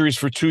dealing with injuries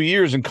for 2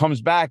 years and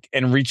comes back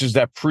and reaches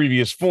that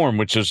previous form,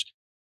 which is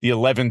the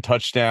 11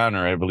 touchdown,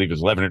 or I believe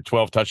it's 11 or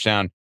 12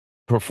 touchdown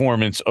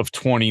performance of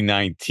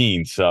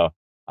 2019. So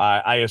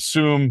I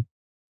assume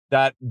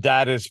that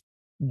is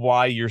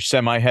why you're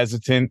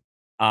semi-hesitant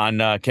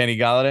on Kenny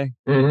Golladay.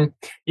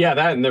 Yeah,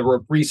 that and the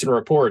recent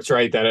reports,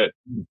 right, that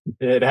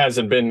it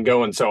hasn't been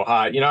going so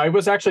hot. I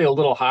was actually a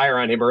little higher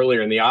on him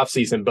earlier in the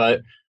offseason, but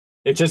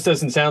it just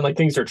doesn't sound like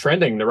things are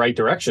trending the right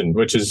direction,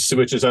 which is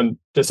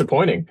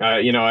disappointing.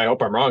 I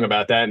hope I'm wrong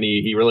about that, and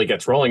he really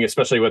gets rolling,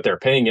 especially what they're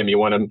paying him. You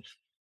want him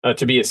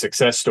to be a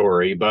success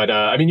story, but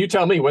you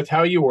tell me how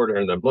are you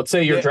ordering them? Let's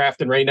say you're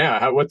drafting right now.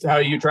 How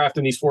are you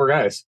drafting these 4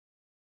 guys?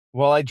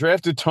 Well, I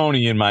drafted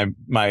Tony in my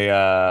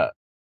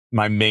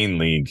main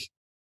league.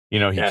 He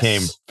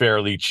came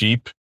fairly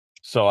cheap,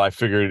 so I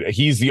figured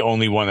he's the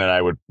only one that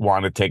I would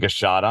want to take a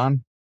shot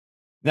on.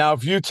 Now,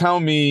 if you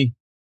tell me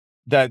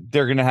that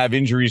they're going to have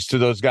injuries to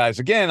those guys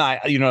again, I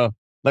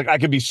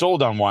could be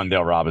sold on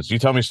Wan'Dale Robinson. You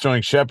tell me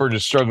Sterling Shepard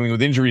is struggling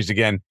with injuries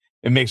again,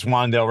 it makes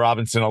Wan'Dale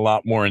Robinson a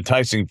lot more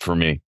enticing for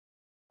me.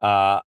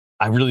 I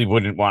really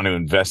wouldn't want to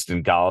invest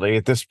in Golladay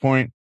at this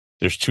point.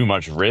 There's too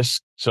much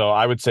risk. So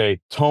I would say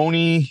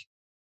Tony,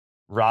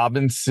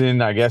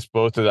 Robinson, I guess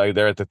both are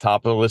there at the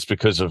top of the list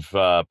because of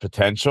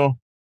potential.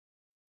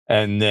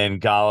 And then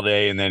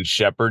Golladay and then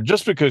Shepard,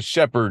 just because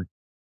Shepard,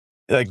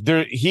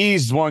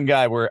 he's one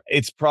guy where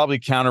it's probably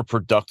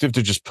counterproductive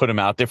to just put him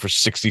out there for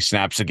 60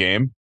 snaps a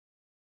game.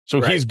 So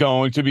he's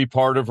going to be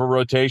part of a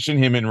rotation,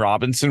 him and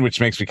Robinson,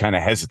 which makes me kind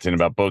of hesitant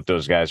about both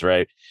those guys,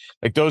 right?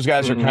 Those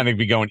guys are kind of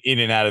be going in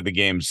and out of the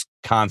games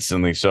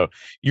constantly. So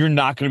you're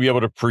not going to be able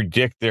to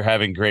predict they're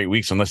having great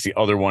weeks unless the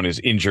other one is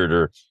injured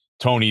or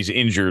Tony's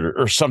injured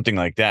or something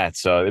like that.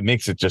 So it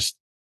makes it just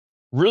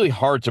really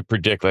hard to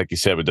predict, like you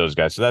said, with those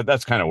guys. So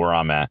that's kind of where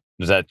I'm at.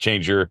 Does that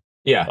change your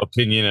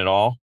opinion at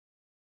all?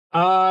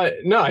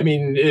 No,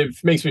 it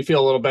makes me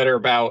feel a little better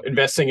about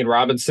investing in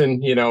Robinson,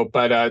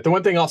 but the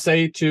one thing I'll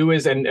say too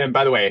is, and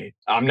by the way,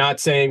 I'm not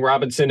saying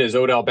Robinson is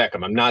Odell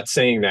Beckham. I'm not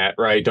saying that,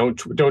 right? Don't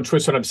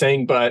twist what I'm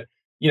saying, but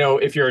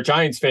if you're a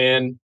Giants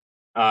fan,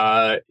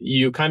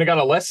 you kind of got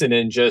a lesson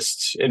in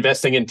just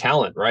investing in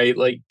talent, right?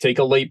 Take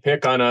a late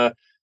pick on a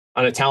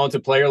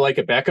talented player like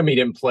a Beckham. He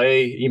didn't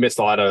play. He missed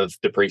a lot of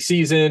the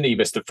preseason. He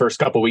missed the first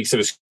couple of weeks of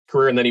his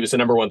career, and then he was the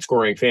number 1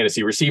 scoring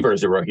fantasy receiver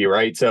as a rookie,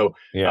 right? So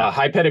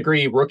high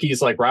pedigree rookies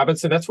like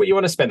Robinson, that's what you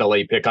want to spend a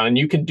late pick on. And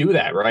you can do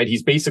that, right?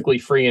 He's basically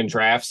free in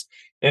drafts.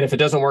 And if it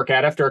doesn't work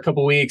out after a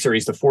couple of weeks, or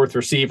he's the 4th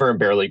receiver and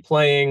barely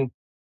playing,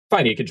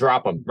 fine, you could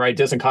drop him, right? It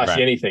doesn't cost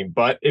you anything.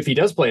 But if he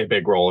does play a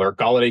big role, or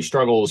Golladay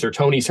struggles, or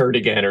Tony's hurt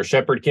again, or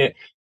Shepard can't,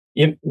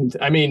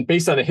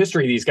 based on the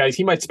history of these guys,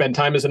 he might spend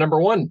time as a number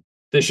 1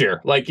 this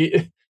year.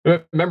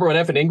 Remember when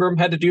Evan Ingram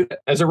had to do that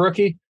as a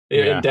rookie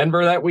in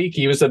Denver that week?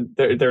 He was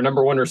their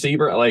number 1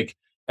 receiver.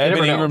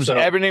 Evan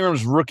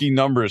Ingram's rookie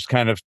numbers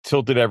kind of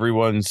tilted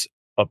everyone's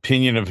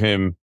opinion of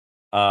him.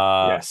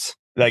 Yes.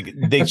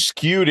 They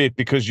skewed it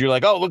because you're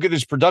like, oh, look at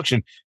this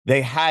production.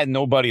 They had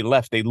nobody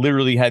left. They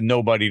literally had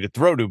nobody to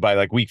throw to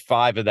by week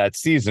 5 of that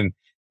season.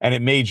 And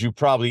it made you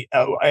probably,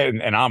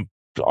 and I'm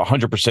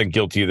 100%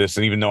 guilty of this.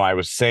 And even though I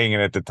was saying it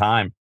at the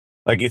time,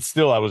 I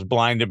was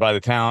blinded by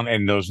the talent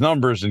and those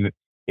numbers, and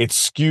it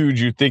skewed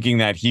you thinking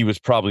that he was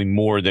probably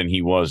more than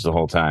he was the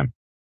whole time.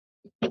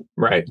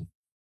 Right.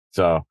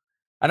 So,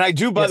 and I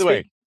do, by the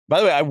way, By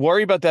the way, I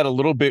worry about that a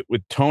little bit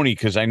with Tony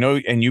because I know,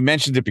 and you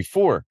mentioned it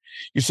before.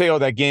 You say, "Oh,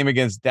 that game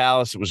against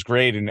Dallas, it was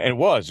great," and it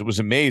was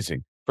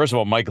amazing. First of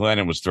all, Mike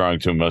Lennon was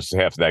throwing to him most of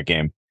half of that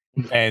game,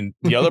 and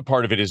the other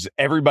part of it is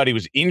everybody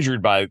was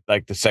injured by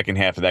like the second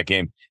half of that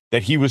game.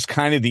 That he was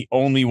kind of the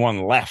only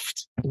one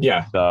left.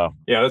 Yeah, so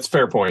yeah, that's a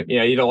fair point.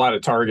 Yeah, he had a lot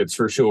of targets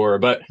for sure,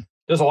 but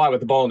does a lot with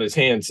the ball in his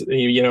hands.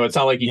 You know, it's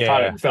not like he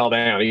caught it and fell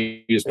down.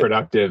 He was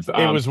productive.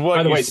 It was what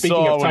by the you way, speaking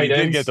saw of when tight he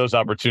ends, did get those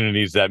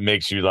opportunities that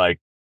makes you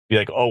be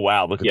like, oh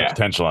wow, look at the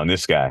potential on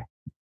this guy.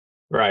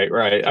 Right.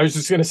 I was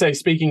just going to say,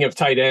 speaking of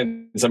tight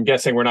ends, I'm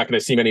guessing we're not going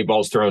to see many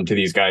balls thrown to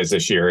these guys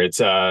this year. It's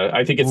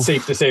I think it's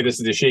safe to say this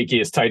is the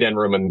shakiest tight end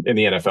room in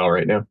the NFL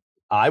right now.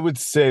 I would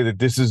say that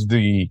this is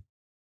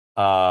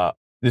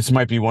this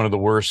might be one of the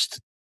worst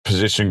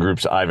position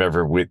groups I've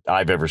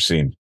ever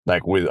seen.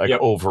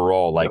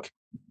 Overall,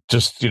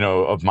 just,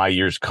 of my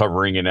years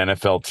covering an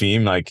NFL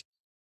team,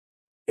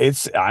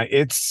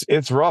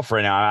 it's rough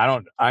right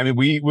now.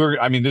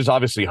 There's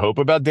obviously hope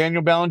about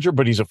Daniel Bellinger,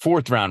 but he's a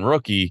 4th round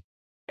rookie.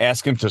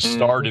 Ask him to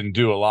start and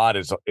do a lot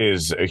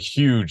is a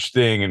huge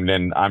thing. And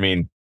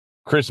then,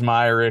 Chris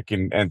Myrick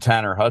and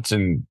Tanner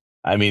Hudson,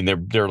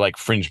 they're like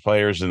fringe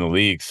players in the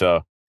league.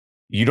 So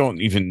you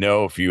don't even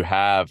know if you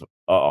have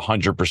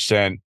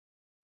 100%,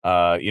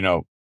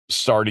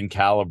 starting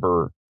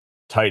caliber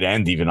tight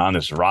end even on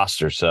this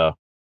roster. So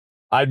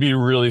I'd be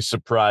really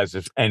surprised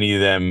if any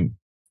of them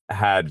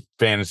had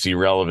fantasy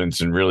relevance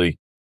and really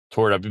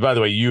tore it up. By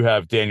the way, you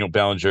have Daniel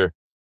Bellinger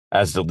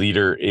as the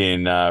leader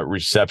in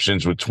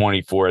receptions with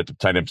 24 at the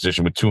tight end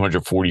position with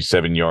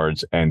 247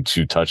 yards and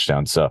 2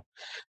 touchdowns. So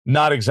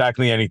not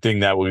exactly anything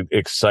that would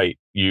excite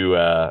you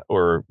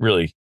or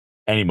really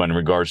anyone in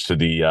regards to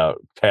the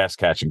pass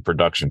catching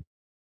production.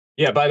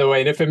 Yeah, by the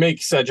way, and if it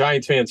makes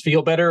Giants fans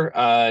feel better,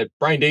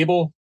 Brian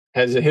Daboll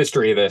has a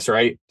history of this,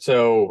 right?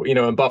 So,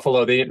 in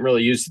Buffalo, they didn't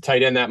really use the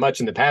tight end that much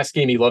in the pass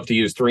game. He loved to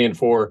use 3 and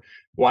 4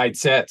 wide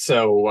sets.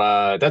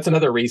 So that's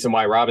another reason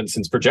why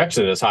Robinson's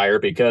projection is higher,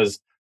 because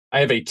I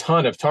have a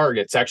ton of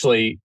targets,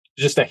 actually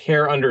just a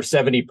hair under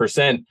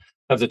 70%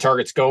 of the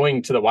targets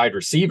going to the wide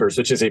receivers,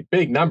 which is a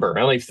big number.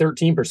 Only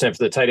 13%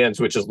 for the tight ends,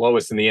 which is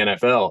lowest in the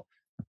NFL.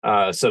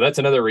 So that's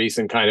another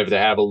reason kind of to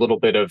have a little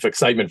bit of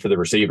excitement for the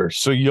receivers.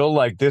 So you'll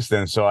like this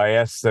then. So I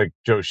asked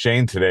Joe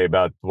Shane today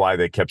about why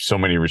they kept so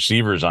many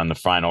receivers on the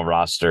final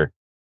roster.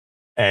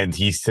 And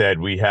he said,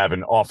 we have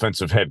an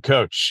offensive head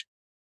coach.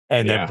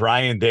 And then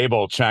Brian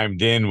Daboll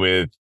chimed in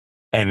with,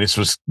 and this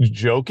was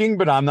joking,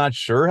 but I'm not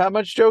sure how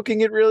much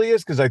joking it really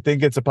is, because I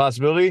think it's a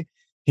possibility.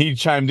 He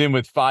chimed in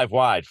with 5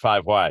 wide.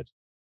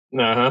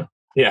 Uh-huh.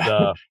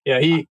 Yeah.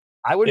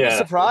 I wouldn't be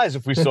surprised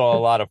if we saw a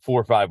lot of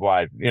 4 or 5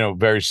 wide,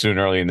 very soon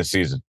early in the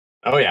season.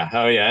 Oh yeah.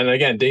 And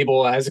again,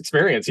 Daboll has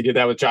experience. He did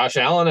that with Josh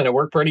Allen, and it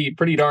worked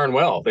pretty darn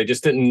well. They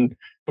just didn't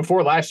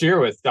before last year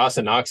with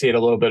Dawson Knox. He had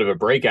a little bit of a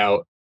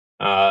breakout.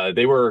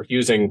 They were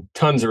using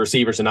tons of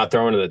receivers and not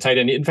throwing to the tight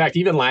end. In fact,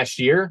 even last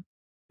year,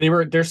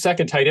 their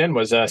second tight end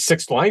was a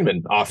 6th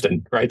lineman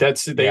often, right?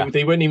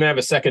 They wouldn't even have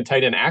a second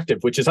tight end active,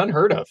 which is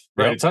unheard of,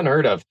 right? Yep. It's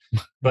unheard of.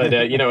 But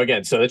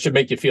again, so that should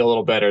make you feel a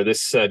little better.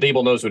 This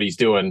Daboll knows what he's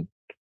doing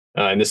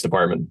in this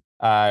department.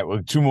 All right,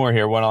 well, 2 more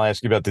here. One, I'll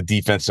ask you about the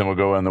defense, and we'll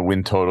go on the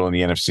win total in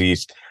the NFC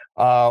East.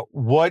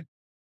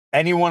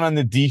 Anyone on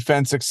the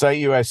defense excite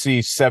you? I see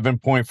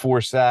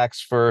 7.4 sacks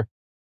for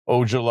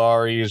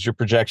Ojulari is your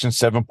projection,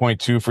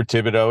 7.2 for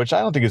Thibodeau, which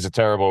I don't think is a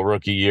terrible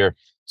rookie year.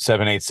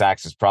 7-8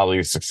 sacks is probably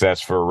a success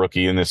for a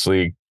rookie in this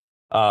league.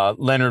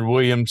 Leonard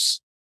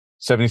Williams,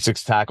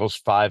 76 tackles,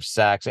 5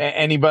 sacks.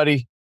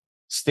 Anybody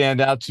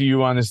stand out to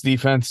you on this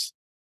defense?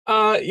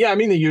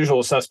 The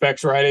usual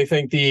suspects, right? I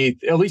think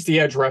at least the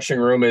edge rushing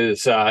room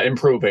is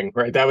improving,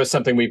 right? That was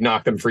something we've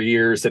knocked them for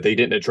years that they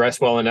didn't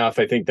address well enough.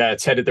 I think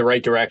that's headed the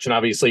right direction.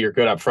 Obviously, you're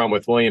good up front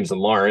with Williams and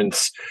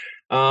Lawrence.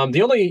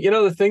 The only,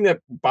 the thing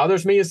that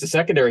bothers me is the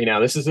secondary now.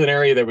 This is an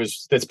area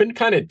that's been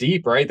kind of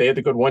deep, right? They had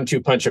the good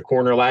 1-2 punch at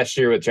corner last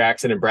year with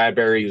Jackson and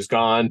Bradbury, who's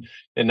gone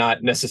and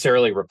not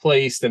necessarily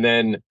replaced. And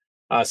then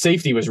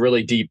safety was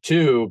really deep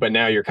too, but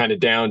now you're kind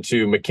of down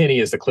to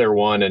McKinney as the clear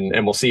one,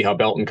 and we'll see how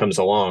Belton comes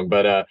along.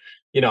 But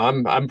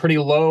I'm pretty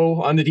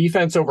low on the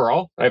defense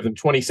overall. I have them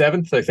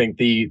 27th. I think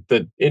the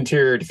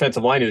interior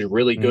defensive line is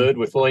really good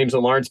with Williams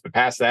and Lawrence, but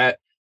past that,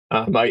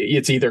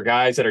 it's either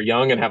guys that are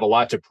young and have a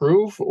lot to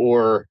prove,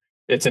 or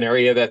it's an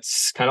area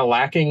that's kind of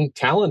lacking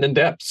talent and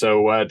depth.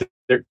 So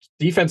their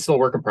defense still a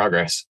work in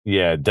progress.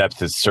 Yeah,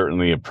 depth is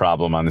certainly a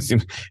problem on this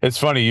team. It's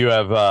funny, you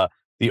have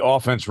the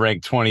offense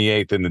ranked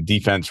 28th and the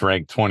defense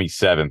ranked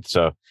 27th.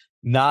 So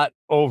not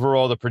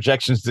overall, the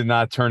projections did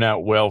not turn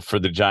out well for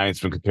the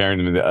Giants when comparing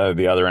them to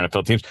the other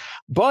NFL teams.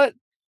 But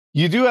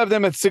you do have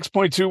them at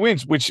 6.2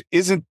 wins, which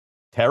isn't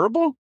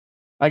terrible.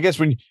 I guess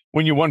when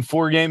you won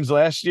 4 games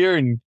last year,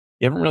 and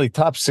you haven't really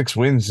topped 6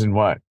 wins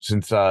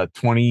since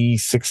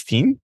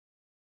 2016.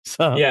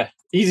 So yeah,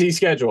 easy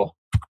schedule.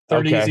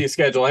 Third easiest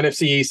schedule.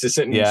 NFC East is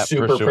sitting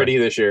super pretty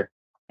this year.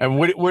 And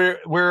where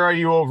are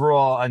you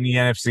overall on the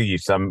NFC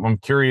East? I'm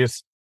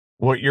curious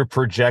what your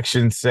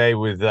projections say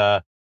with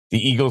the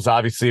Eagles.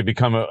 Obviously have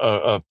become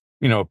a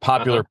a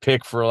popular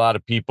pick for a lot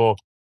of people.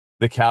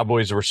 The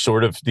Cowboys were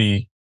sort of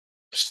the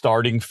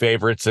starting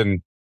favorites.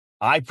 And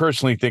I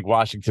personally think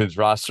Washington's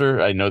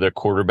roster, I know their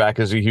quarterback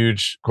is a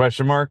huge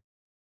question mark,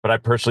 but I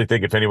personally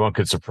think if anyone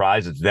could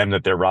surprise, it's them,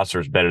 that their roster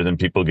is better than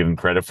people give them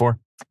credit for.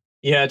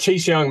 Yeah,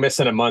 Chase Young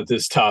missing a month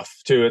is tough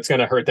too. It's going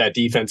to hurt that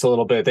defense a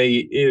little bit.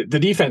 The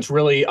defense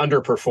really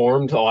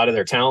underperformed a lot of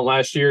their talent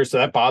last year, so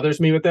that bothers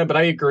me with them. But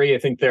I agree. I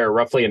think they're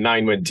roughly a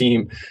 9-win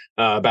team.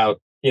 I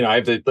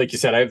have like you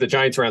said, I have the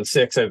Giants around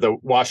 6. I have the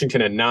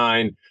Washington at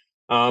 9.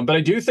 But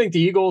I do think the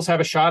Eagles have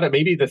a shot at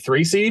maybe the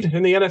 3 seed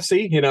in the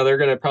NFC. They're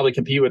going to probably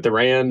compete with the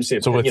Rams.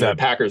 So what's that?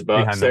 Packers,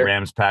 Bucks behind the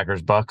Rams,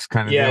 Packers, Bucks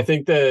kind of. Yeah, deal? I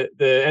think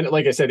and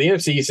like I said, the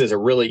NFC East is a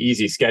really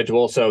easy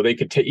schedule, so they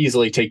could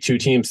easily take 2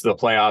 teams to the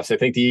playoffs. I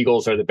think the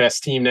Eagles are the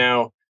best team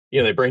now.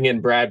 They bring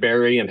in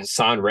Bradbury and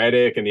Hassan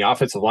Reddick, and the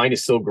offensive line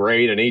is still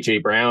great. And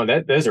AJ Brown,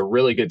 that's a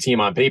really good team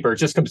on paper. It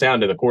just comes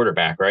down to the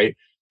quarterback, right?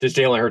 Does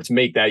Jalen Hurts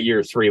make that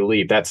year 3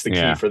 leap? That's the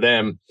key for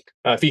them.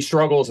 If he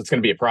struggles, it's going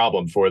to be a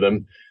problem for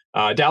them.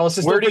 Dallas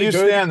is. Where do you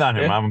good. stand on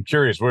him? Yeah. I'm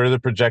curious. Where do the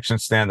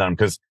projections stand on him?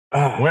 Because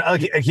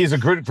he's a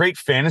great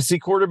fantasy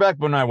quarterback,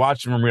 but when I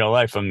watch him in real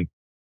life, I'm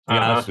to be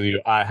honest with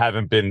you, I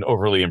haven't been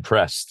overly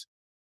impressed.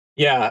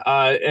 Yeah,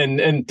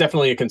 and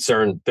definitely a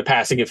concern, the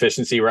passing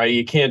efficiency, right?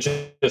 You can't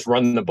just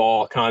run the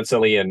ball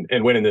constantly and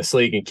win in this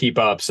league and keep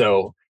up.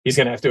 So he's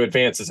going to have to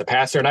advance as a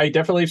passer, and I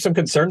definitely have some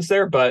concerns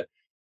there. But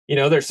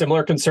there's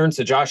similar concerns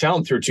to Josh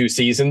Allen through 2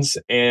 seasons,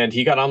 and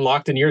he got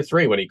unlocked in year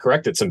 3 when he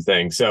corrected some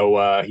things.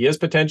 So he has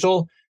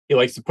potential. He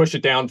likes to push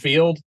it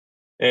downfield.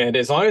 And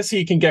as long as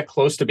he can get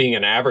close to being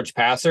an average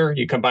passer,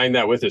 you combine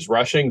that with his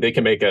rushing, they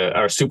can make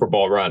a Super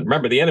Bowl run.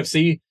 Remember, the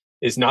NFC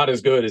is not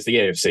as good as the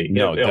AFC.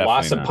 No, it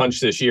lost some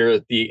punch this year.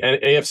 The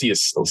AFC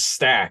is still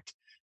stacked.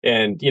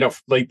 And,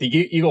 like the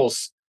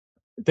Eagles,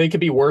 they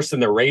could be worse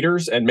than the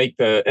Raiders and be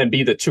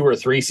the 2 or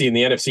 3 seed in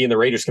the NFC, and the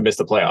Raiders can miss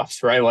the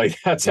playoffs, right? Like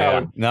that's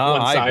how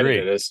one-sided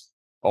it is.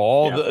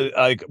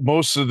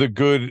 Most of the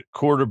good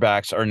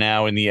quarterbacks are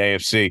now in the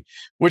AFC,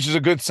 which is a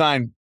good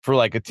sign for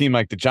like a team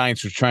like the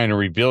Giants who's trying to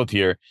rebuild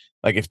here.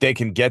 Like if they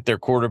can get their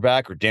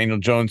quarterback or Daniel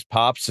Jones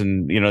pops,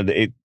 and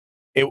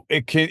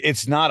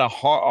it's not a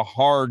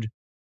hard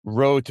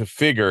road to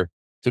figure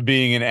to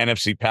being an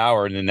NFC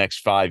power in the next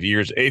 5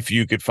 years if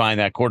you could find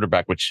that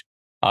quarterback, which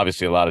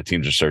obviously a lot of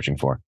teams are searching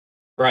for.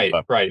 Right.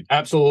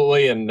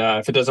 Absolutely. And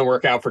if it doesn't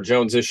work out for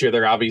Jones this year,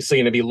 they're obviously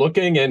going to be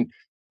looking.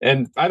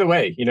 And by the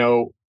way,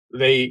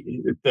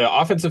 the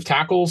offensive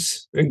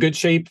tackles in good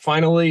shape.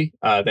 Finally,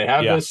 they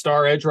have the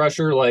star edge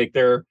rusher. Like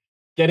they're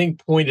getting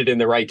pointed in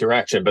the right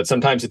direction, but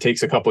sometimes it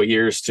takes a couple of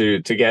years to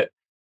get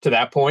to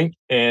that point.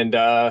 And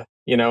I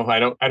don't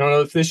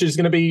know if this is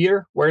going to be a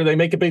year where they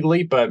make a big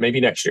leap, but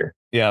maybe next year.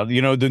 Yeah,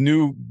 the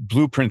new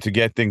blueprint to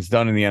get things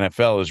done in the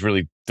NFL is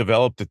really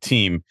develop the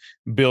team,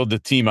 build the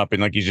team up,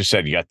 and like you just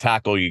said, you got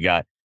tackle, you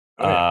got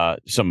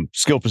some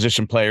skill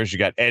position players, you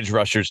got edge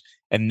rushers,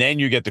 and then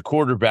you get the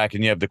quarterback,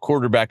 and you have the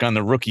quarterback on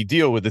the rookie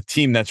deal with a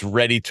team that's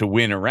ready to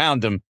win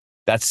around him.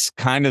 That's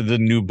kind of the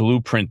new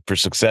blueprint for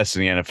success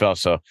in the NFL.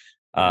 So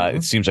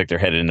it seems like they're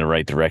headed in the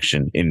right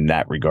direction in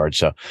that regard.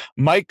 So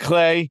Mike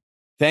Clay,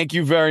 thank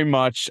you very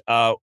much.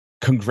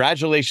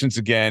 Congratulations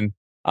again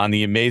on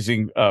the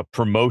amazing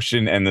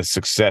promotion and the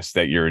success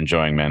that you're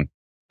enjoying, man.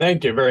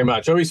 Thank you very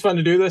much. Always fun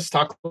to do this,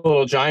 talk a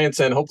little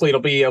Giants, and hopefully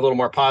it'll be a little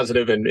more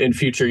positive in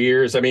future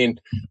years. I mean,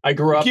 I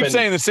grew up. You keep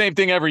saying the same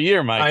thing every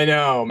year, Mike. I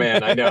know,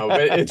 man. I know.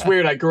 But it's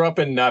weird. I grew up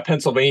in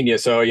Pennsylvania,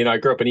 so I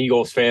grew up an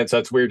Eagles fan. So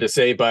that's weird to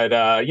say, but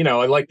I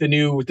like the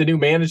new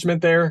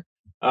management there,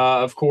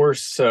 of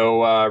course.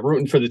 So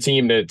rooting for the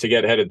team to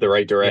get headed the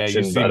right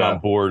direction. Yeah, you seem on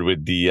board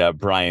with the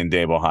Brian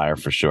Daboll hire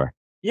for sure.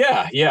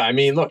 Yeah. I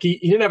mean, look, he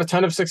didn't have a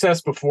ton of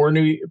success before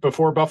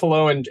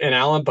Buffalo and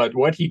Allen, but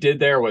what he did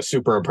there was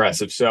super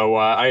impressive. So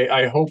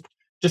I hope,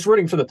 just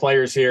rooting for the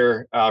players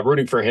here,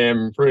 rooting for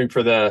him, rooting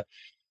for the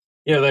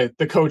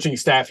coaching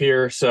staff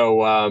here.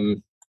 So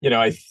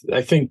I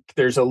think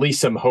there's at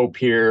least some hope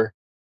here.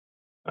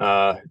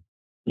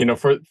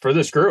 For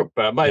this group.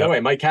 By the way,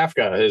 Mike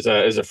Kafka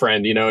is a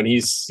friend, and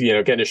he's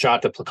getting a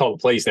shot to call the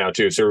plays now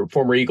too. So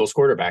former Eagles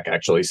quarterback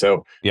actually.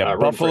 So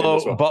Buffalo,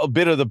 a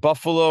bit of the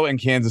Buffalo and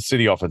Kansas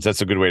City offense.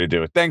 That's a good way to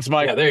do it. Thanks,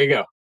 Mike. Yeah, there you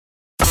go.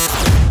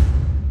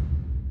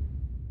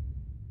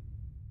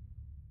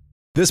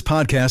 This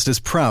podcast is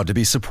proud to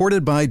be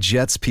supported by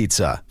Jets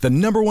Pizza, the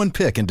 #1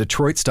 pick in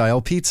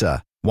Detroit-style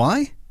pizza.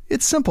 Why?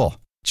 It's simple.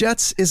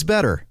 Jets is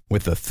better.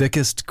 With the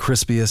thickest,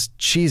 crispiest,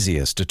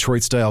 cheesiest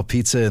Detroit-style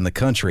pizza in the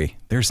country,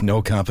 there's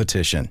no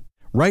competition.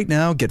 Right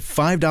now, get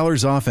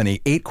 $5 off any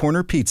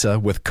 8-corner pizza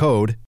with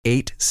code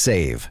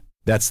 8SAVE.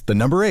 That's the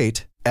number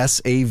 8,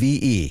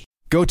 SAVE.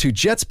 Go to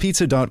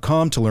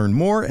jetspizza.com to learn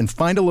more and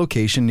find a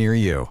location near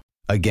you.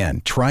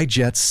 Again, try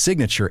Jet's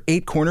signature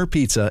 8-corner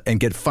pizza and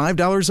get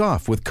 $5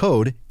 off with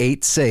code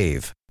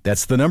 8SAVE.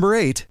 That's the number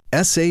 8,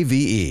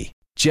 SAVE.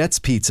 Jet's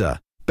Pizza.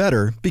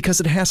 Better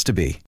because it has to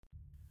be.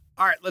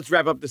 All right, let's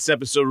wrap up this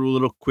episode with a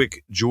little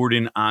quick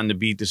Jordan on the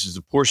beat. This is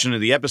a portion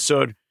of the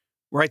episode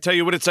where I tell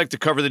you what it's like to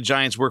cover the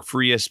Giants, work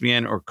for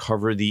ESPN, or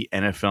cover the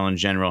NFL in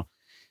general.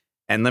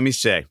 And let me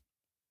say,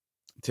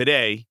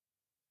 today,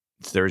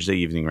 it's Thursday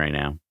evening right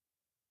now,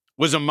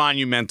 was a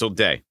monumental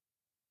day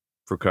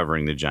for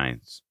covering the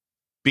Giants.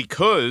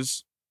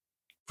 Because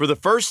for the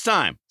first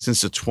time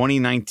since the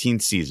 2019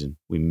 season,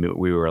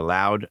 we were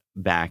allowed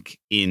back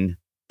in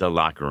the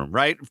locker room,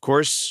 right? Of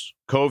course,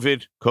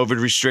 COVID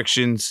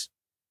restrictions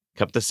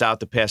kept us out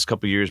the past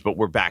couple of years, but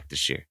we're back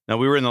this year. Now,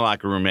 we were in the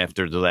locker room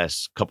after the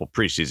last couple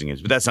preseason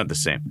games, but that's not the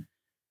same.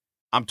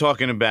 I'm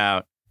talking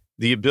about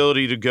the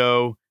ability to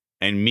go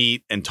and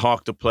meet and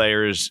talk to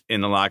players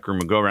in the locker room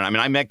and go around. I mean,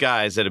 I met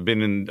guys that have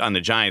been on the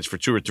Giants for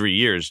 2 or 3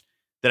 years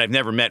that I've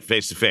never met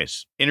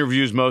face-to-face.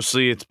 Interviews,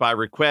 mostly, it's by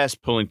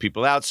request, pulling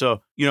people out.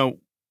 So,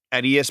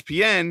 at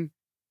ESPN,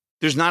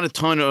 there's not a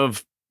ton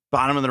of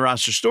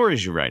bottom-of-the-roster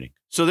stories you're writing.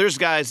 So there's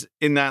guys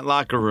in that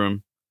locker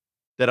room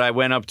that I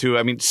went up to.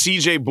 I mean,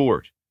 C.J.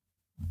 Board,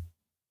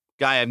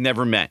 guy I've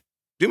never met.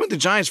 Been with the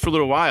Giants for a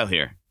little while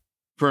here,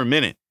 for a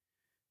minute.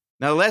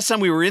 Now, the last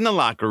time we were in the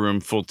locker room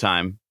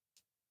full-time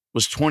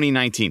was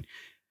 2019.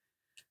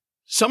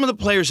 Some of the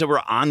players that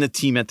were on the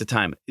team at the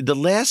time, the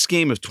last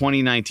game of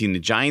 2019, the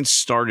Giants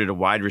started a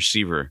wide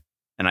receiver,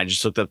 and I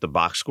just looked up the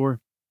box score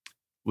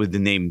with the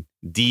name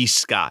D.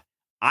 Scott.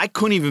 I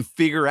couldn't even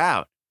figure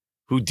out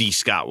who D.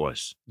 Scott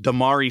was.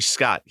 Damari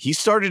Scott. He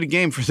started a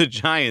game for the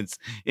Giants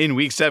in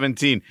Week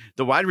 17.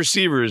 The wide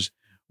receivers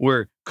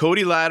were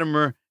Cody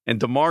Latimer and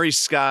Damari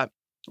Scott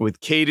with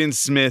Caden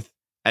Smith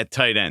at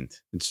tight end,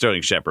 and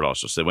Sterling Shepard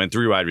also. So they went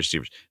 3 wide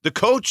receivers. The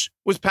coach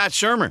was Pat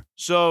Shurmur.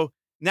 So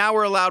now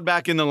we're allowed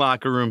back in the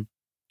locker room.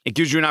 It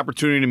gives you an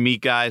opportunity to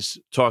meet guys,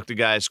 talk to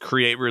guys,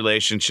 create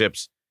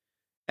relationships,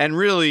 and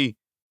really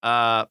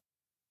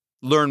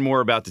learn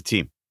more about the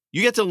team.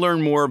 You get to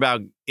learn more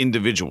about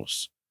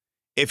individuals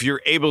if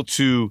you're able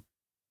to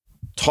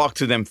talk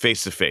to them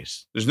face to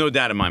face. There's no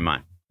doubt in my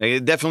mind.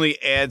 It definitely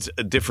adds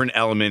a different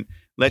element,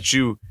 lets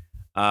you,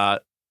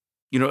 it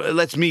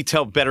lets me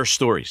tell better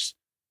stories.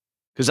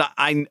 Because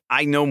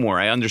I know more.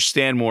 I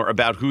understand more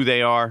about who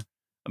they are,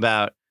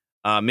 about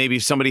maybe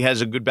if somebody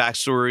has a good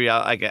backstory,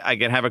 I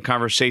can have a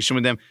conversation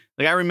with them.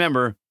 Like I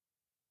remember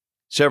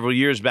several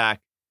years back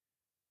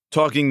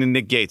talking to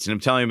Nick Gates, and I'm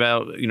telling him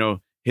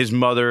about, his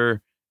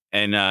mother,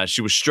 and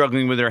she was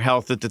struggling with her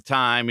health at the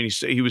time, and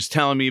he was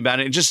telling me about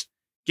it. It just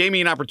gave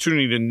me an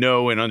opportunity to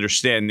know and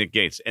understand Nick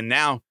Gates. And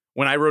now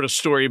when I wrote a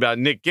story about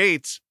Nick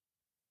Gates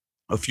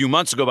a few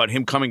months ago about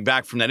him coming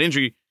back from that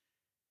injury,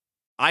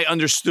 I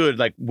understood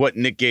like what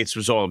Nick Gates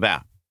was all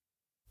about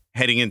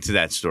heading into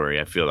that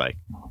story, I feel like,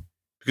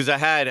 because I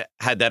had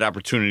that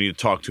opportunity to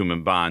talk to him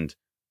and bond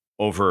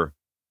over,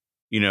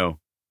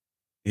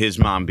 his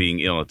mom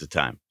being ill at the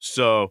time.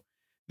 So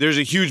there's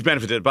a huge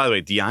benefit to it. By the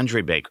way,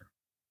 DeAndre Baker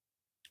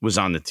was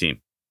on the team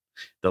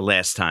the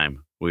last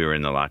time we were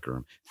in the locker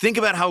room. Think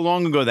about how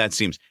long ago that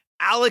seems.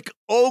 Alec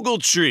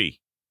Ogletree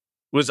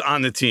was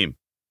on the team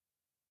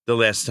the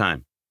last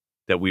time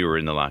that we were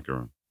in the locker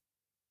room.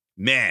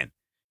 Man,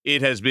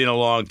 it has been a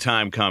long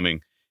time coming,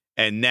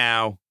 and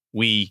now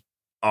we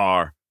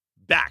are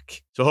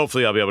back. So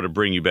hopefully I'll be able to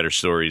bring you better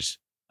stories,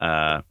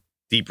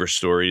 deeper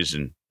stories,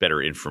 and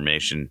better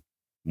information,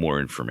 more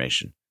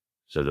information.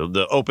 So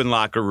the open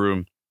locker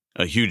room,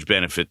 a huge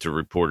benefit to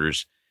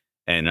reporters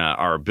and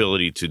our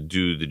ability to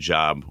do the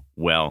job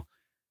well.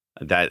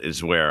 That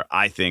is where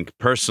I think,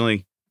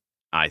 personally,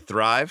 I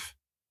thrive.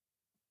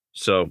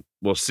 So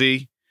we'll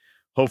see.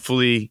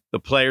 Hopefully the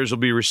players will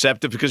be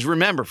receptive, because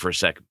remember for a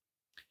second,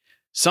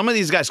 some of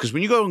these guys, because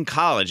when you go in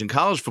college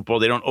football,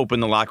 they don't open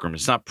the locker room.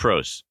 It's not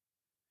pros.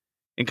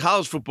 In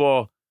college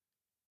football,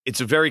 it's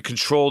a very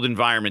controlled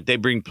environment. They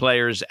bring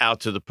players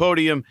out to the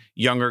podium.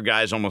 Younger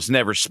guys almost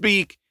never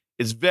speak.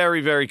 It's very,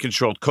 very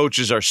controlled.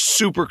 Coaches are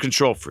super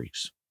control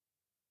freaks.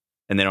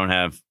 And they don't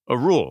have a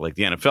rule like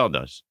the NFL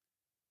does.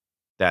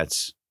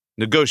 That's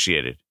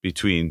negotiated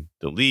between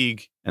the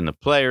league and the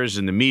players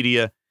and the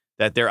media,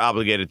 that they're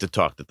obligated to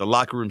talk, that the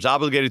locker room's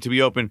obligated to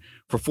be open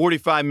for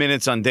 45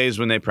 minutes on days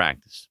when they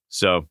practice.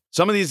 So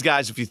some of these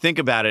guys, if you think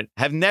about it,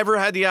 have never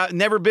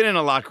been in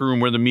a locker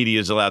room where the media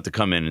is allowed to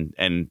come in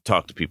and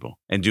talk to people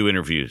and do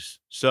interviews.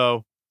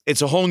 So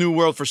it's a whole new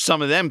world for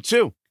some of them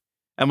too.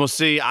 And we'll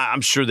see.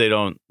 I'm sure they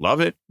don't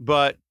love it,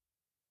 but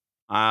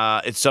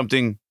it's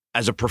something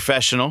as a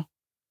professional,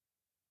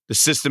 the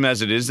system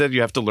as it is, that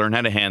you have to learn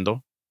how to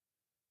handle.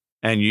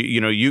 And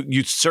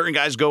you certain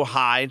guys go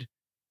hide.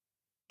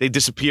 They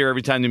disappear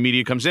every time the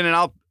media comes in.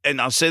 And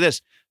I'll say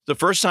this. The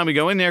first time we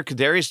go in there,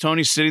 Kadarius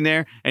Toney's sitting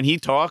there and he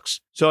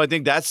talks. So I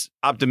think that's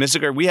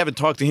optimistic. We haven't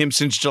talked to him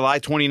since July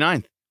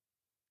 29th.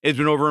 It's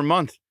been over a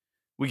month.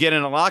 We get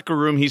in a locker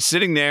room. He's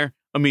sitting there.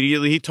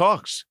 Immediately he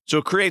talks. So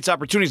it creates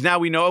opportunities. Now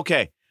we know,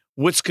 okay,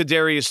 what's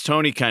Kadarius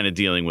Toney kind of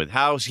dealing with?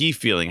 How's he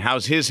feeling?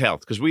 How's his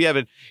health? Because we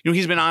haven't,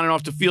 he's been on and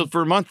off the field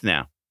for a month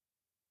now.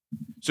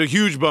 So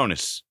huge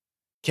bonus.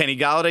 Kenny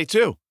Golladay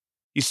too.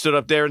 He stood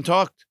up there and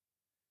talked.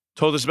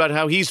 Told us about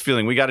how he's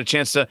feeling. We got a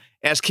chance to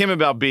ask him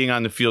about being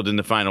on the field in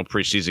the final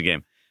preseason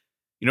game.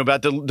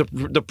 About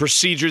the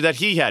procedure that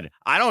he had.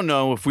 I don't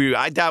know if we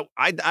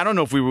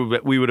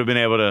would have been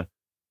able to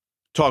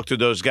talk to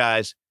those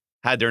guys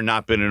had there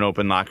not been an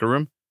open locker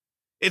room.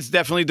 it's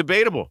definitely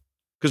debatable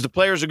because the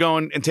players are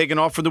going and taking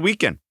off for the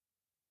weekend.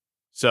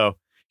 So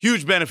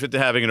huge benefit to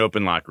having an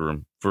open locker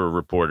room for a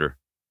reporter,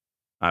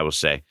 I will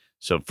say.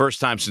 So first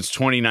time since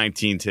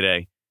 2019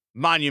 today.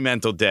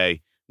 Monumental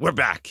day. We're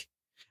back.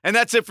 And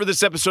that's it for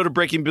this episode of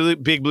Breaking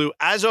Big Blue.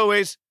 As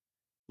always,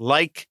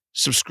 like,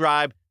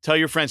 subscribe, tell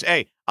your friends.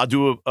 Hey, I'll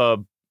do a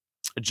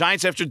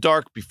Giants After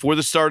Dark before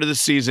the start of the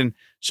season.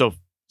 So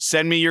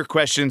send me your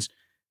questions.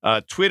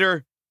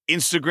 Twitter,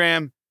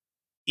 Instagram,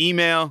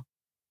 email,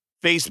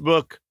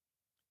 Facebook,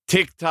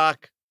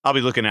 TikTok. I'll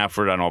be looking out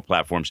for it on all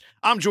platforms.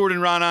 I'm Jordan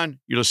Raanan.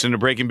 You're listening to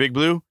Breaking Big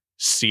Blue.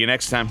 See you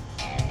next time.